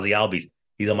like, dude, Ozzy Albies,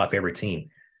 he's on my favorite team,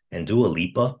 and Dua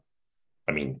Lipa.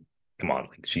 I mean, come on,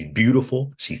 like she's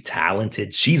beautiful, she's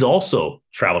talented, she's also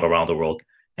traveled around the world.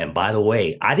 And by the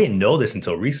way, I didn't know this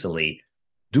until recently.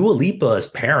 Dua Lipa's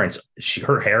parents,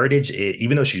 her heritage,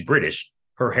 even though she's British,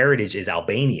 her heritage is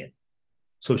Albanian.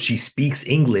 So she speaks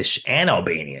English and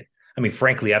Albanian. I mean,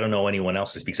 frankly, I don't know anyone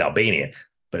else who speaks Albanian,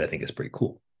 but I think it's pretty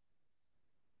cool.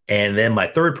 And then my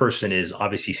third person is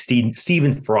obviously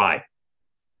Stephen Fry.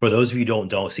 For those of you who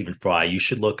don't know Stephen Fry, you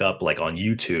should look up like on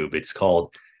YouTube. It's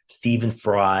called Stephen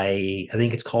Fry. I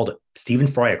think it's called Stephen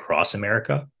Fry Across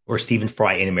America or Stephen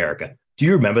Fry in America. Do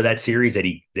you remember that series that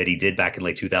he did back in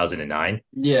like 2009?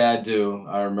 Yeah, I do.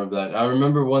 I remember that. I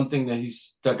remember one thing that he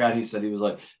stuck out. He said he was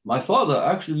like, my father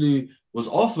actually was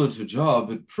offered a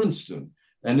job at Princeton.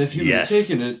 And if he would have Yes,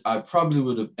 taken it, I probably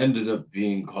would have ended up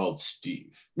being called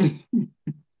Steve.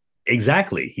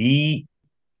 exactly. He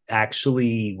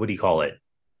actually, what do you call it?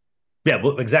 Yeah,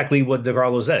 well, exactly what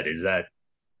DeCarlo said is that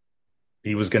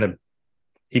he was going to,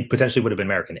 he potentially would have been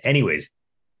American. Anyways,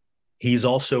 he's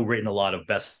also written a lot of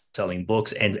best-selling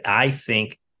books, and I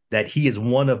think that he is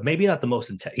one of maybe not the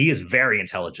most. He is very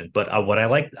intelligent, but what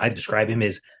I describe him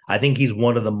as I think he's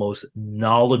one of the most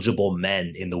knowledgeable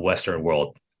men in the Western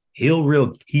world. He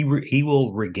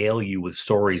will regale you with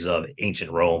stories of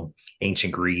ancient Rome,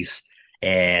 ancient Greece,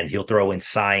 and he'll throw in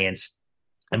science.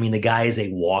 I mean, the guy is a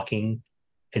walking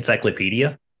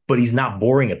encyclopedia, but he's not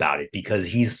boring about it because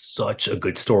he's such a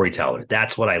good storyteller.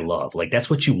 That's what I love. Like that's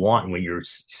what you want when you're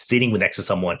sitting next to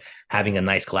someone having a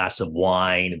nice glass of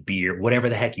wine, beer, whatever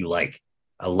the heck you like.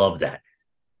 I love that.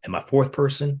 And my fourth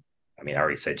person, I mean, I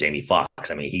already said Jamie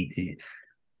Foxx. I mean, he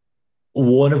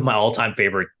one of my all-time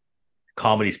favorite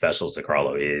comedy specials to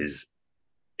Carlo is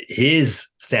his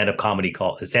stand-up comedy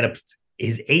called stand-up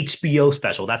his HBO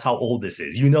special. That's how old this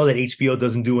is. You know that HBO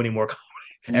doesn't do any more.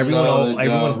 No, they Everyone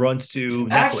don't. runs to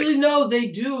Actually, Netflix. no, they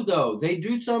do though. They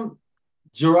do some.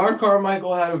 Gerard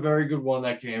Carmichael had a very good one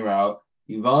that came out.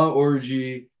 Yvonne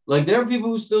Orgy. Like there are people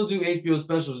who still do HBO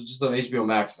specials just on HBO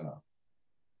Max now.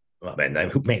 Oh, man,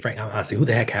 Frank, honestly, who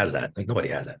the heck has that? Like nobody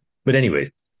has that. But anyways,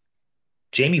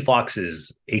 Jamie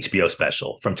Foxx's HBO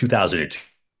special from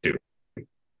 2002.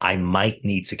 I might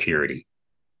need security.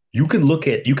 You can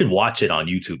watch it on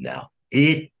YouTube now.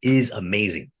 It is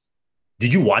amazing.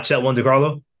 Did you watch that one,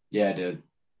 DeCarlo? Yeah, I did.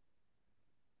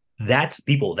 That's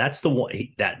people. That's the one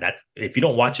that if you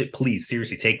don't watch it, please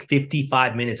seriously take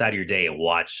 55 minutes out of your day and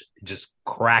watch. Just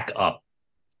crack up.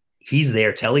 He's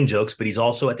there telling jokes, but he's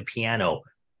also at the piano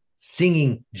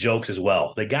singing jokes as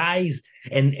well. The guys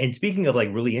and speaking of like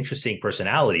really interesting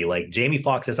personality, like Jamie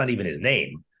Foxx, that's not even his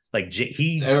name. Like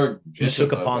It's Eric he took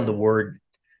Bishop, I upon the think. word,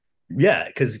 yeah,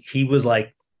 because he was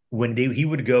like he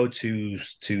would go to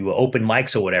open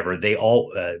mics or whatever, they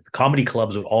all comedy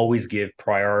clubs would always give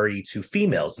priority to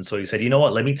females, and so he said, you know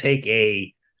what, let me take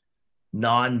a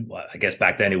I guess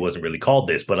back then it wasn't really called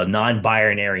this, but a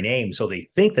non-binary name, so they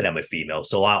think that I'm a female,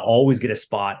 so I always get a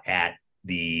spot at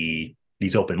these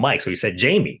open mics. So he said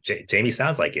Jamie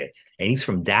sounds like it, and he's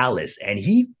from Dallas, and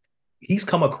he's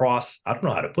come across, I don't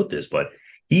know how to put this, but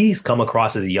he's come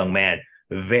across as a young man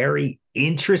very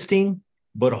interesting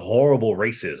but horrible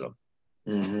racism.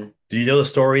 Hmm. Do you know the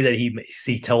story that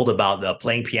he told about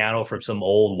playing piano from some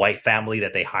old white family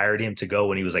that they hired him to go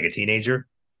when he was like a teenager?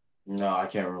 No, I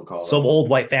can't recall that Some one. old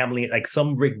white family, like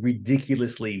some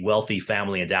ridiculously wealthy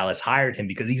family in Dallas, hired him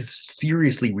because he's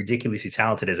seriously ridiculously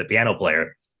talented as a piano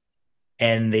player.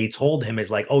 And they told him, "Is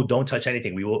like, oh, don't touch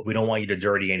anything. We don't want you to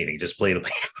dirty anything. Just play the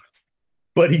piano."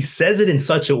 But he says it in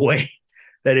such a way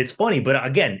that it's funny. But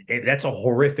again, that's a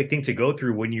horrific thing to go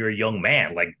through when you're a young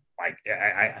man.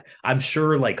 I'm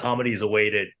sure like comedy is a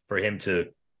way for him to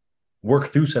work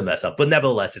through some of that stuff. But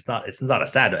nevertheless, it's not a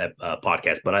sad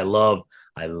podcast. But I love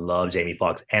Jamie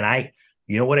Foxx, and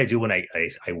you know what I do when I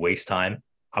waste time?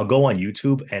 I'll go on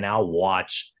YouTube and I'll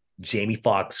watch Jamie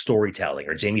Foxx storytelling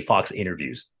or Jamie Foxx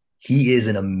interviews. He is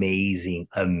an amazing,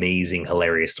 amazing,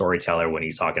 hilarious storyteller when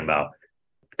he's talking about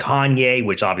Kanye,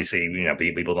 which obviously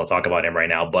people don't talk about him right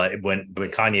now, but when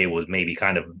Kanye was maybe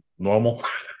kind of normal,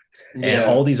 and Yeah.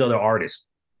 all these other artists,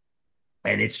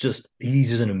 and he's just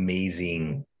an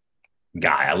amazing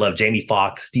guy. I love Jamie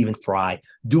Foxx, Stephen Fry,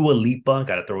 Dua Lipa.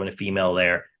 Got to throw in a female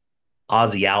there.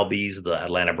 Ozzy Albies, the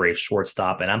Atlanta Braves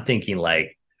shortstop, and I'm thinking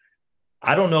like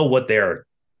I don't know what their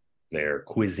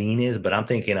cuisine is, but I'm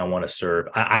thinking I want to serve.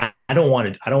 I don't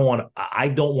want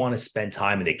to spend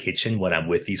time in the kitchen when I'm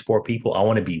with these four people. I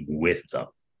want to be with them.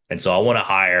 And so I want to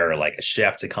hire like a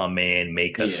chef to come in,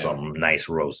 make us Yeah. some nice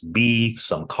roast beef,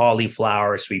 some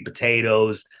cauliflower, sweet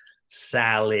potatoes,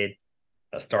 salad.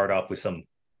 I'll start off with some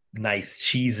nice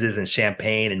cheeses and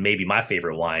champagne, and maybe my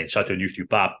favorite wine, Chateauneuf du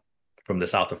Pape from the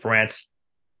south of France.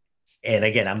 And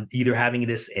again, I'm either having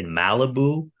this in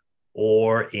Malibu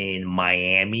or in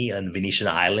Miami on the Venetian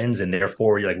Islands, and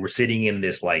therefore, like we're sitting in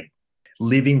this like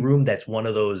living room that's one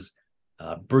of those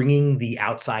bringing the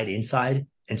outside inside.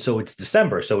 And so it's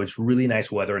December, so it's really nice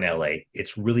weather in LA.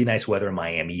 It's really nice weather in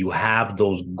Miami. You have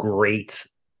those great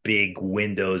big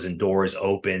windows and doors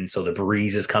open, so the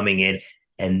breeze is coming in,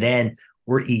 and then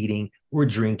we're eating, we're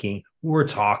drinking, we're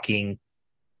talking.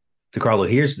 DeCarlo,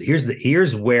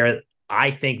 here's where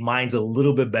I think mine's a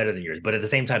little bit better than yours, but at the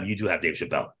same time, you do have Dave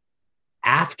Chappelle.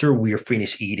 After we're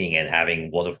finished eating and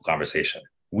having wonderful conversation,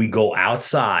 we go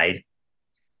outside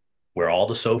where all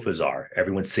the sofas are.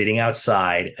 Everyone's sitting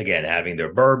outside, again, having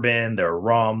their bourbon, their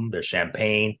rum, their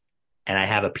champagne, and I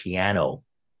have a piano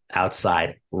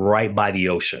outside right by the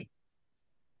ocean.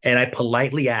 And I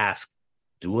politely ask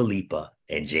Dua Lipa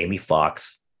and Jamie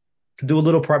Foxx to do a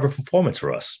little private performance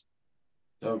for us.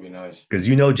 That would be nice. Because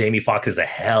Jamie Foxx is a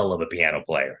hell of a piano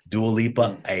player. Dua Lipa,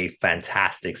 Mm. a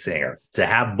fantastic singer. To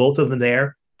have both of them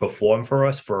there perform for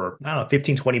us for, I don't know,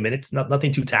 15, 20 minutes,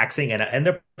 nothing too taxing. And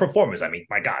their performers, I mean,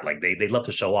 my God, like they love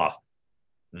to show off.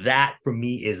 That for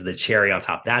me is the cherry on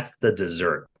top. That's the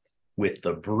dessert with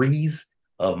the breeze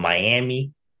of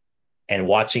Miami and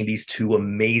watching these two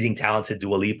amazing, talented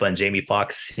Dua Lipa and Jamie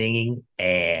Foxx singing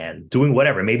and doing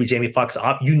whatever. Maybe Jamie Foxx,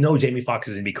 Jamie Foxx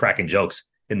is going to be cracking jokes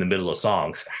in the middle of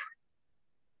songs.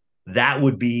 That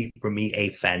would be for me a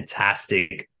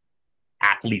fantastic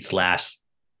athlete slash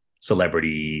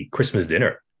celebrity Christmas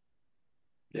dinner.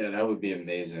 Yeah, that would be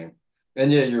amazing.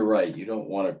 And yeah, you're right. You don't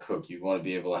want to cook. You want to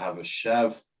be able to have a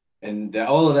chef and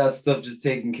all of that stuff just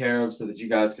taken care of so that you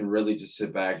guys can really just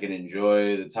sit back and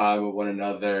enjoy the time with one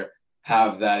another,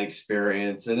 have that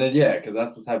experience. And then, yeah, because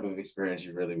that's the type of experience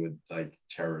you really would like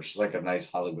cherish, like a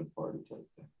nice Hollywood party type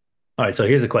thing. All right, so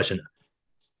here's the question: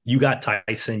 you got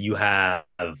Tyson, you have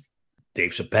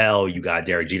Dave Chappelle, you got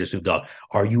Derek Jeter, Snoop Dogg.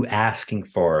 Are you asking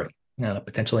for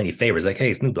potential any favors? Like,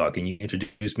 hey, Snoop Dogg, can you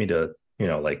introduce me to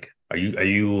like are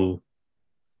you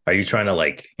trying to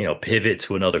like pivot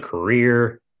to another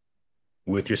career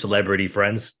with your celebrity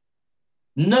friends?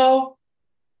 No,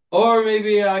 or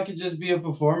maybe I could just be a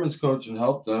performance coach and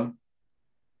help them.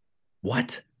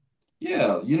 What?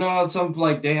 Yeah, you know how some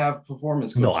like they have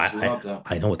performance No, coaches who help them.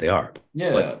 I know what they are, but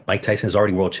Yeah, Mike Tyson is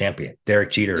already world champion.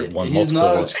 Derek Jeter won he's multiple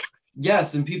not. world.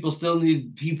 Yes, and people still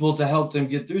need people to help them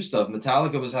get through stuff.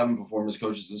 Metallica was having performance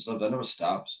coaches and stuff. That never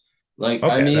stops. Like,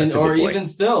 I Okay, mean, that's a or good point. even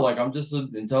still, like, I'm just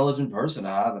an intelligent person.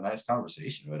 I have a nice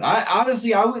conversation with. I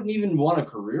honestly, I wouldn't even want a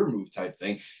career move type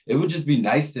thing. It would just be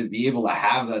nice to be able to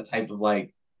have that type of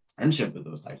like friendship with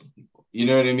those type of people. You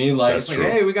know what I mean? Like, That's it's like, true.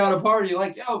 hey, we got a party.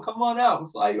 Like, yo, come on out. We'll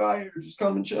fly you out here. Just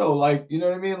come and chill. Like, you know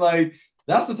what I mean? Like,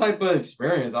 that's the type of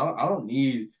experience. I don't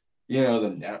need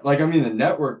the net like I mean the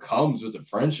network comes with the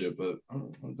friendship, but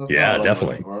that's not Yeah, what I'm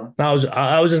looking definitely. for. No,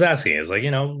 I was just asking. It's like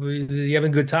you having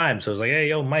a good time. So it's like, hey,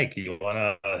 yo, Mike, you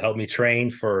want to help me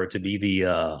train to be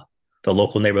the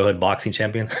local neighborhood boxing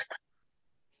champion?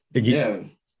 and you Yeah.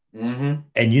 Mm-hmm.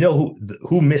 and you know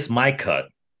who missed my cut?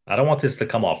 I don't want this to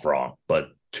come off wrong, but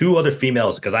two other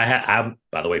females because I'm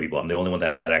by the way, people, I'm the only one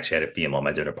that actually had a female at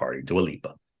my dinner party, Dua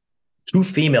Lipa. Two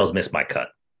females missed my cut.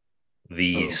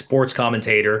 The Oh. sports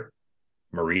commentator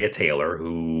Maria Taylor,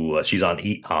 who she's on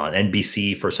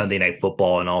NBC for Sunday Night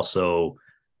Football, and also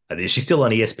is she still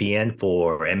on ESPN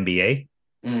for NBA?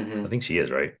 I Hmm. think she is,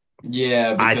 right?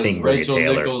 Yeah, I because think Maria Rachel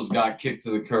Taylor, Nichols got kicked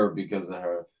to the curb because of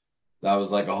her. That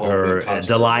was like a whole big her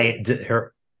controversy.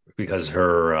 her because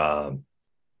her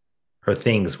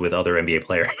things with other NBA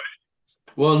players.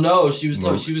 Well, no, she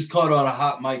was caught on a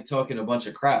hot mic talking a bunch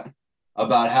of crap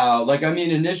about how, like, I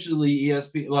mean, initially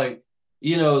ESP, like,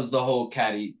 is the whole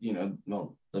caddy,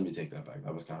 no, let me take that back.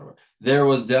 That was kind of there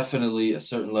was definitely a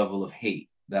certain level of hate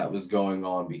that was going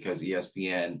on because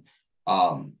ESPN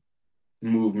um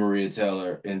moved Maria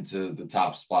Taylor into the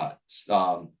top spot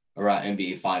around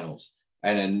NBA finals.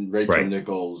 And then Rachel Right.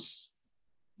 Nichols,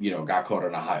 got caught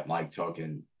on a hot mic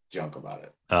talking junk about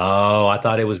it. Oh, I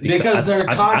thought it was because Because her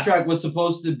contract was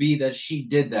supposed to be that she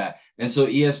did that. And so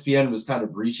ESPN was kind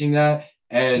of breaching that.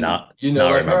 And, not now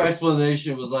I like her remember.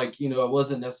 explanation was like, it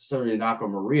wasn't necessarily a knock on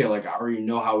Maria. Like, I already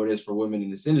know how it is for women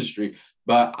in this industry,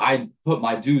 but I put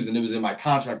my dues and it was in my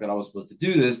contract that I was supposed to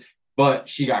do this. But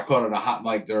she got caught on a hot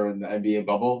mic during the NBA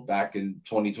bubble back in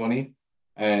 2020.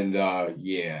 And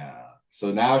yeah.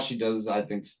 So now she does, I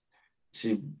don't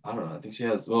know, I think she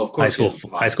has, well, of course she has a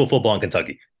High pod. school football in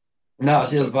Kentucky. No, No, I'm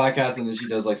she has a joking. podcast and then she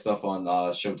does like stuff on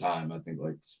Showtime. I think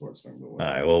like the sports thing, but All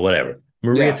whatever. right, well, whatever.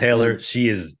 Maria Yeah, Taylor, and she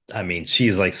is. I mean,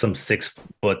 she's like some 6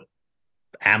 foot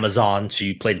Amazon.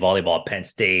 She played volleyball at Penn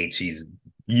State. She's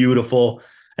beautiful.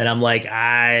 And I'm like,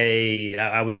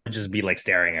 I would just be like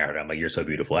staring at her. I'm like, you're so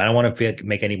beautiful. I don't want to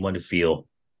make anyone feel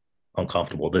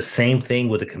uncomfortable. The same thing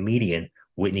with a comedian,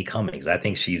 Whitney Cummings. I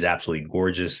think she's absolutely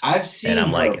gorgeous. I've And seen I'm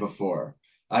her like, before.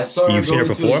 I saw her you've seen her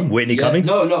going to perform, Whitney Cummings?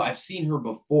 no, I've seen her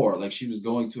before. Like she was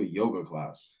going to a yoga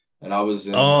class, and I was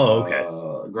in Oh,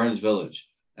 okay. Greenwich Village,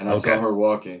 and I saw Okay. her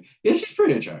walking. Yeah, she's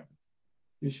pretty attractive.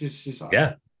 She's hot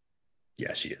Yeah.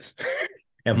 Yeah, she is.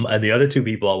 And the other two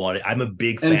people I wanted, I'm a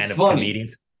big and fan of funny.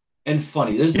 comedians.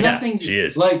 There's Yeah, nothing she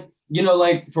is. like,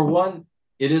 like for one,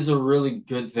 it is a really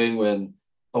good thing when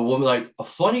a woman, like a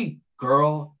funny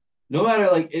girl, no matter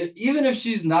like even if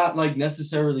she's not like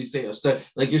necessarily say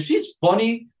like if she's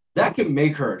funny, that can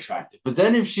make her attractive. But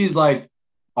then if she's like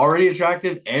already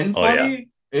attractive and Oh yeah. funny,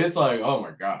 it's like, oh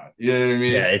my God. You know what I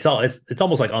Yeah, mean? it's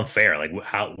almost like unfair. Like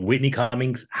how Whitney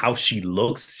Cummings, how she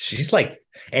looks. She's like,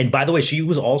 and by the way, she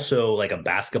was also like a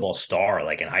basketball star,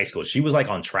 like in high school. She was like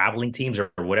on traveling teams or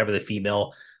whatever the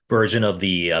female version of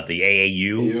the AAU.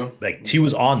 You. Like she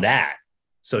was on that.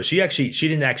 So she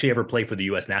didn't actually ever play for the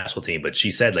U.S. national team, but she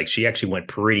said like she actually went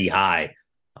pretty high.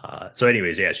 So,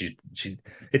 anyways, yeah, she's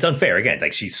it's unfair again.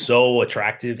 Like she's so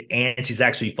attractive and she's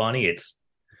actually funny. It's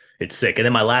sick. And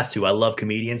then my last two, I love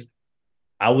comedians.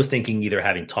 I was thinking either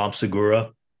having Tom Segura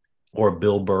or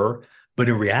Bill Burr, but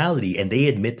in reality, and they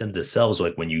admit them themselves,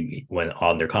 like when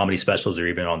on their comedy specials or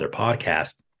even on their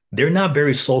podcast, they're not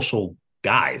very social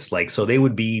guys. Like, so they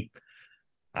would be,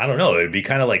 I don't know, it'd be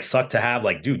kind of like suck to have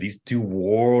like, dude, these two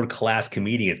world class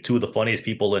comedians, two of the funniest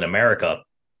people in America,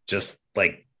 just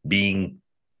like being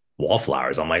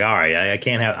wallflowers. I'm like, all right, I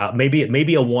can't have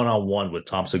maybe a one on one with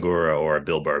Tom Segura or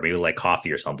Bill Burr, maybe like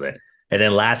coffee or something. And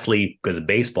then lastly, because of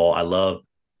baseball, I love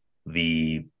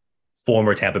the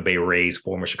former Tampa Bay Rays,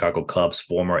 former Chicago Cubs,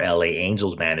 former LA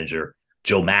Angels manager,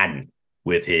 Joe Madden,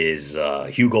 with his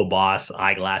Hugo Boss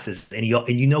eyeglasses. And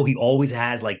he always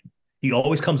has like, he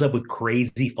always comes up with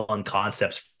crazy fun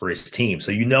concepts for his team.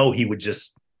 So, he would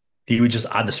just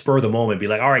on the spur of the moment be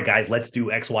like, all right, guys, let's do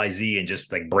XYZ and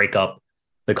just like break up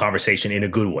the conversation in a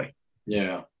good way.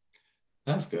 Yeah,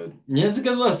 that's good. Yeah, it's a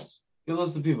good list. Good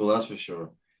list of people, that's for sure.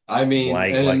 I mean,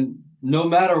 Like, and no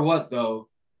matter what, though,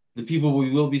 the people we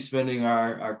will be spending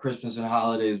our Christmas and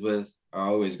holidays with are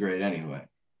always great anyway.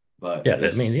 But yeah, I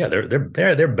mean, it's yeah,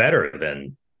 they're better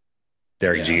than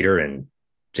Derek yeah, Jeter and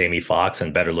Jamie Foxx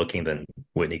and better looking than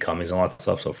Whitney Cummings and all that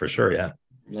stuff. So for sure, yeah.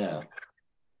 yeah.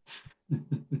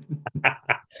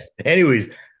 Anyways,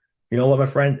 you know what, my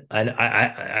friend,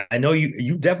 I know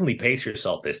you definitely pace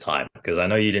yourself this time because I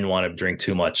know you didn't want to drink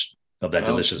too much of that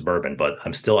Well, delicious bourbon, but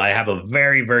I have a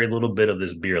very little bit of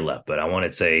this beer left. But I want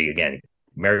to say again,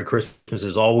 Merry Christmas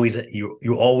is always you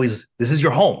always this is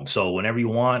your home. So whenever you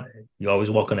want, you're always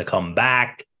welcome to come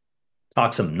back,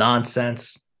 talk some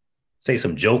nonsense, say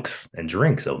some jokes and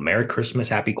drink. So Merry Christmas,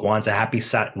 Happy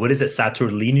Kwanzaa, what is it,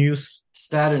 Saturnalius,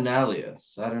 Saturnalia.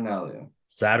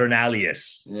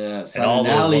 Saturnalius, Yeah, and all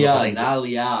those wonderful Saturnalia, things.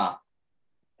 Nalia.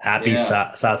 Happy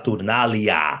Yeah,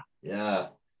 Saturnalia. yeah.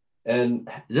 And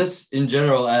just in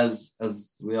general, as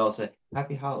we all say,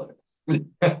 happy holidays.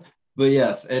 But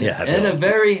yes, Yeah, happy and a holidays.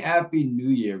 very happy new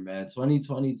year, man.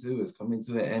 2022 is coming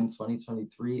to an end.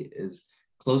 2023 is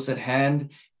close at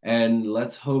hand. And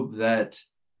let's hope that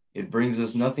it brings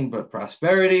us nothing but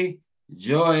prosperity,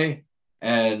 joy,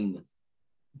 and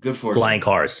good fortune. Flying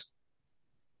cars.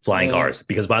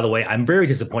 Because, by the way, I'm very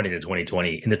disappointed in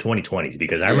the 2020s,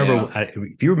 because I remember,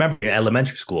 if you remember in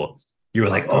elementary school, you were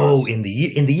like, cars. in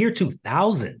the year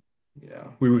 2000,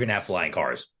 we were going to have flying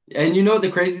cars. And you know what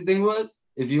the crazy thing was?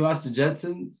 If you watch the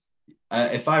Jetsons,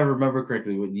 if I remember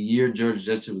correctly, when the year George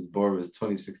Jetson was born was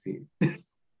 2016.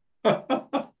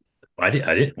 I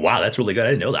did. Wow, that's really good. I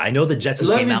didn't know that. I know the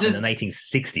Jetsons came out in the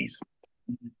 1960s.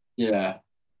 Yeah.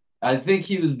 I think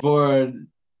he was born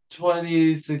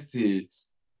 2016.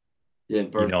 Yeah,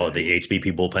 birthday. You know, the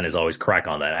HBP bullpen is always crack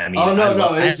on that. I mean,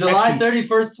 it's July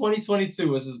 31st, 2022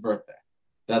 was his birthday.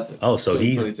 That's it. Oh, so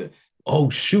he's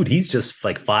he's just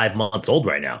like 5 months old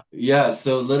right now. Yeah,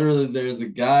 so literally there's a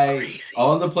guy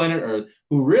on the planet Earth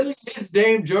who really is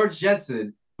named George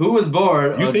Jetson, who was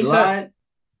born on July.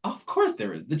 Of course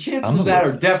there is. The chances of that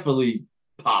are definitely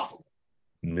possible.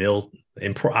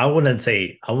 I wouldn't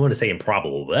say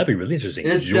improbable, but that'd be really interesting.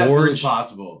 It's definitely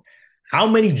possible. How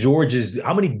many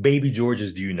baby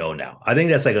Georges do you know now? I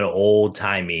think that's like an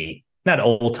old-timey, not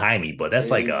old-timey, but that's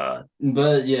like a...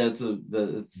 But yeah,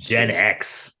 it's Gen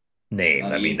X name.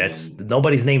 I mean,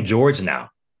 nobody's named George now.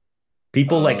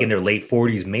 People like in their late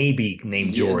 40s may be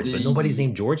named George, but nobody's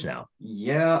named George now.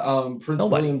 Yeah, Prince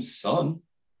William's son.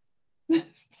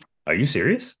 Are you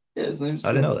serious? Yeah, his name's George.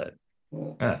 I didn't know that.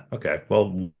 Yeah. Okay.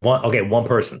 Well, one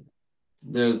person.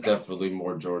 There's definitely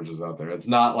more Georges out there. It's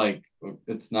not.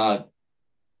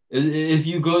 If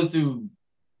you go through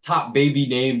top baby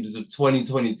names of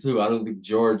 2022, I don't think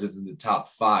George is in the top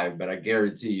 5, but I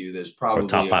guarantee you there's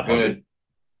probably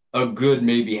a good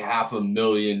maybe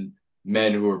 500,000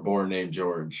 men who were born named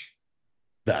George.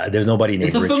 There's nobody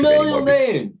named Richard anymore. It's a familial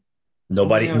name.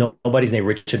 Nobody's named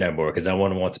Richard anymore because no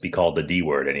one wants to be called the D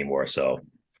word anymore. So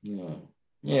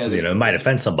it might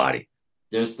offend somebody.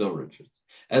 There's still Richards.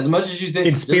 As much as you think,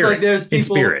 in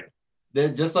spirit,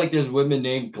 just like there's women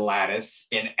named Gladys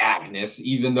and Agnes,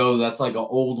 even though that's like an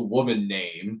old woman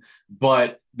name,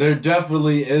 but there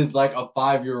definitely is like a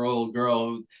 5-year-old girl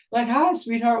who's like, "Hi,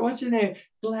 sweetheart, what's your name?"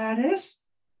 Gladys.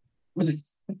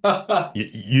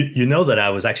 You know that I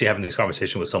was actually having this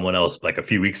conversation with someone else like a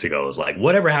few weeks ago. It was like,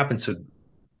 whatever happened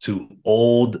to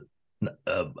old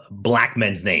black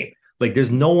men's name? Like,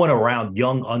 there's no one around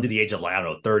young under the age of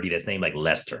 30 that's named like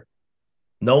Lester.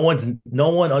 No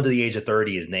one under the age of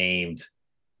 30 is named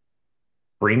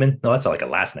Freeman. No, that's not like a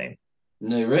last name.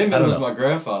 No, Raymond was my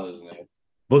grandfather's name.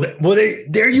 Well,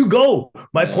 there you go.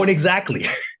 My point exactly.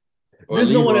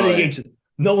 There's no one under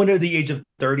the age of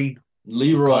 30.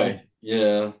 Leroy.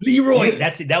 Yeah. Leroy.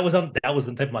 That was on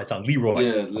the tip of my tongue. Leroy.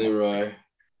 Yeah, Leroy.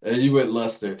 And you went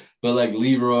Lester. But like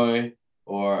Leroy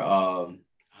or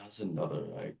that's another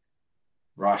like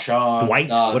Rashawn. Dwight.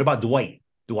 What about Dwight?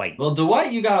 Well,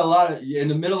 Dwight, you got a lot of in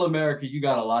the middle America. You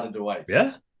got a lot of Dwights.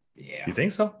 Yeah. You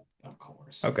think so? Of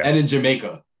course. Okay. And in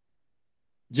Jamaica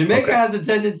has a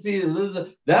tendency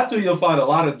to that's where you'll find a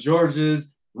lot of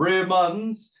Georges,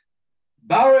 Raymonds,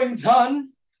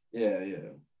 Barrington. Yeah.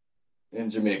 In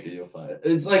Jamaica, you'll find it.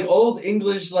 It's like old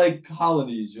English like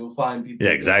colonies. You'll find people.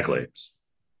 Yeah, exactly.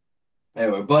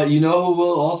 Anyway, but you know who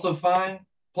will also find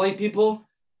play people?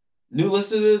 New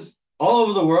listeners all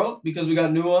over the world, because we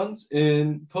got new ones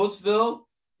in Coatesville,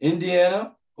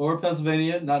 Indiana, or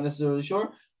Pennsylvania, not necessarily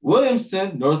sure.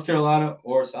 Williamston, North Carolina,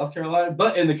 or South Carolina,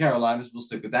 but in the Carolinas, we'll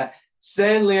stick with that.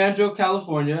 San Leandro,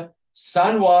 California,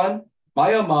 San Juan,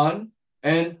 Bayamon,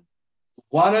 and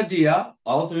Juanadilla,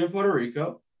 all 3 in Puerto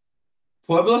Rico.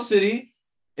 Pueblo City,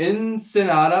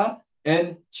 Ensenada,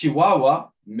 and Chihuahua,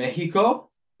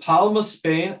 Mexico. Palma,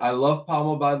 Spain. I love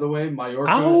Palma, by the way.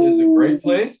 Mallorca is a great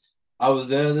place. I was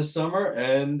there this summer,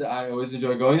 and I always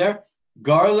enjoy going there.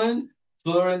 Garland,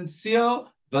 Florencio,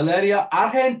 Valeria,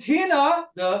 Argentina,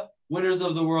 the winners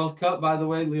of the World Cup, by the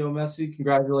way. Leo Messi,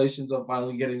 congratulations on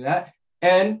finally getting that.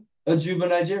 And Ajuba,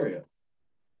 Nigeria.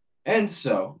 And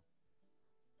so,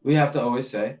 we have to always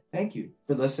say thank you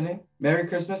for listening. Merry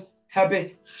Christmas.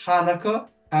 Happy Hanukkah.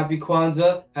 Happy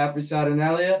Kwanzaa. Happy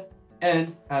Saturnalia.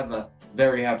 And have a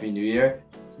very happy New Year.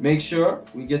 Make sure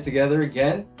we get together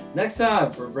again next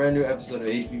time for a brand new episode of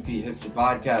HBP Hipster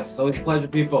Podcast. It's always a pleasure,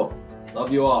 people.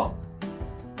 Love you all.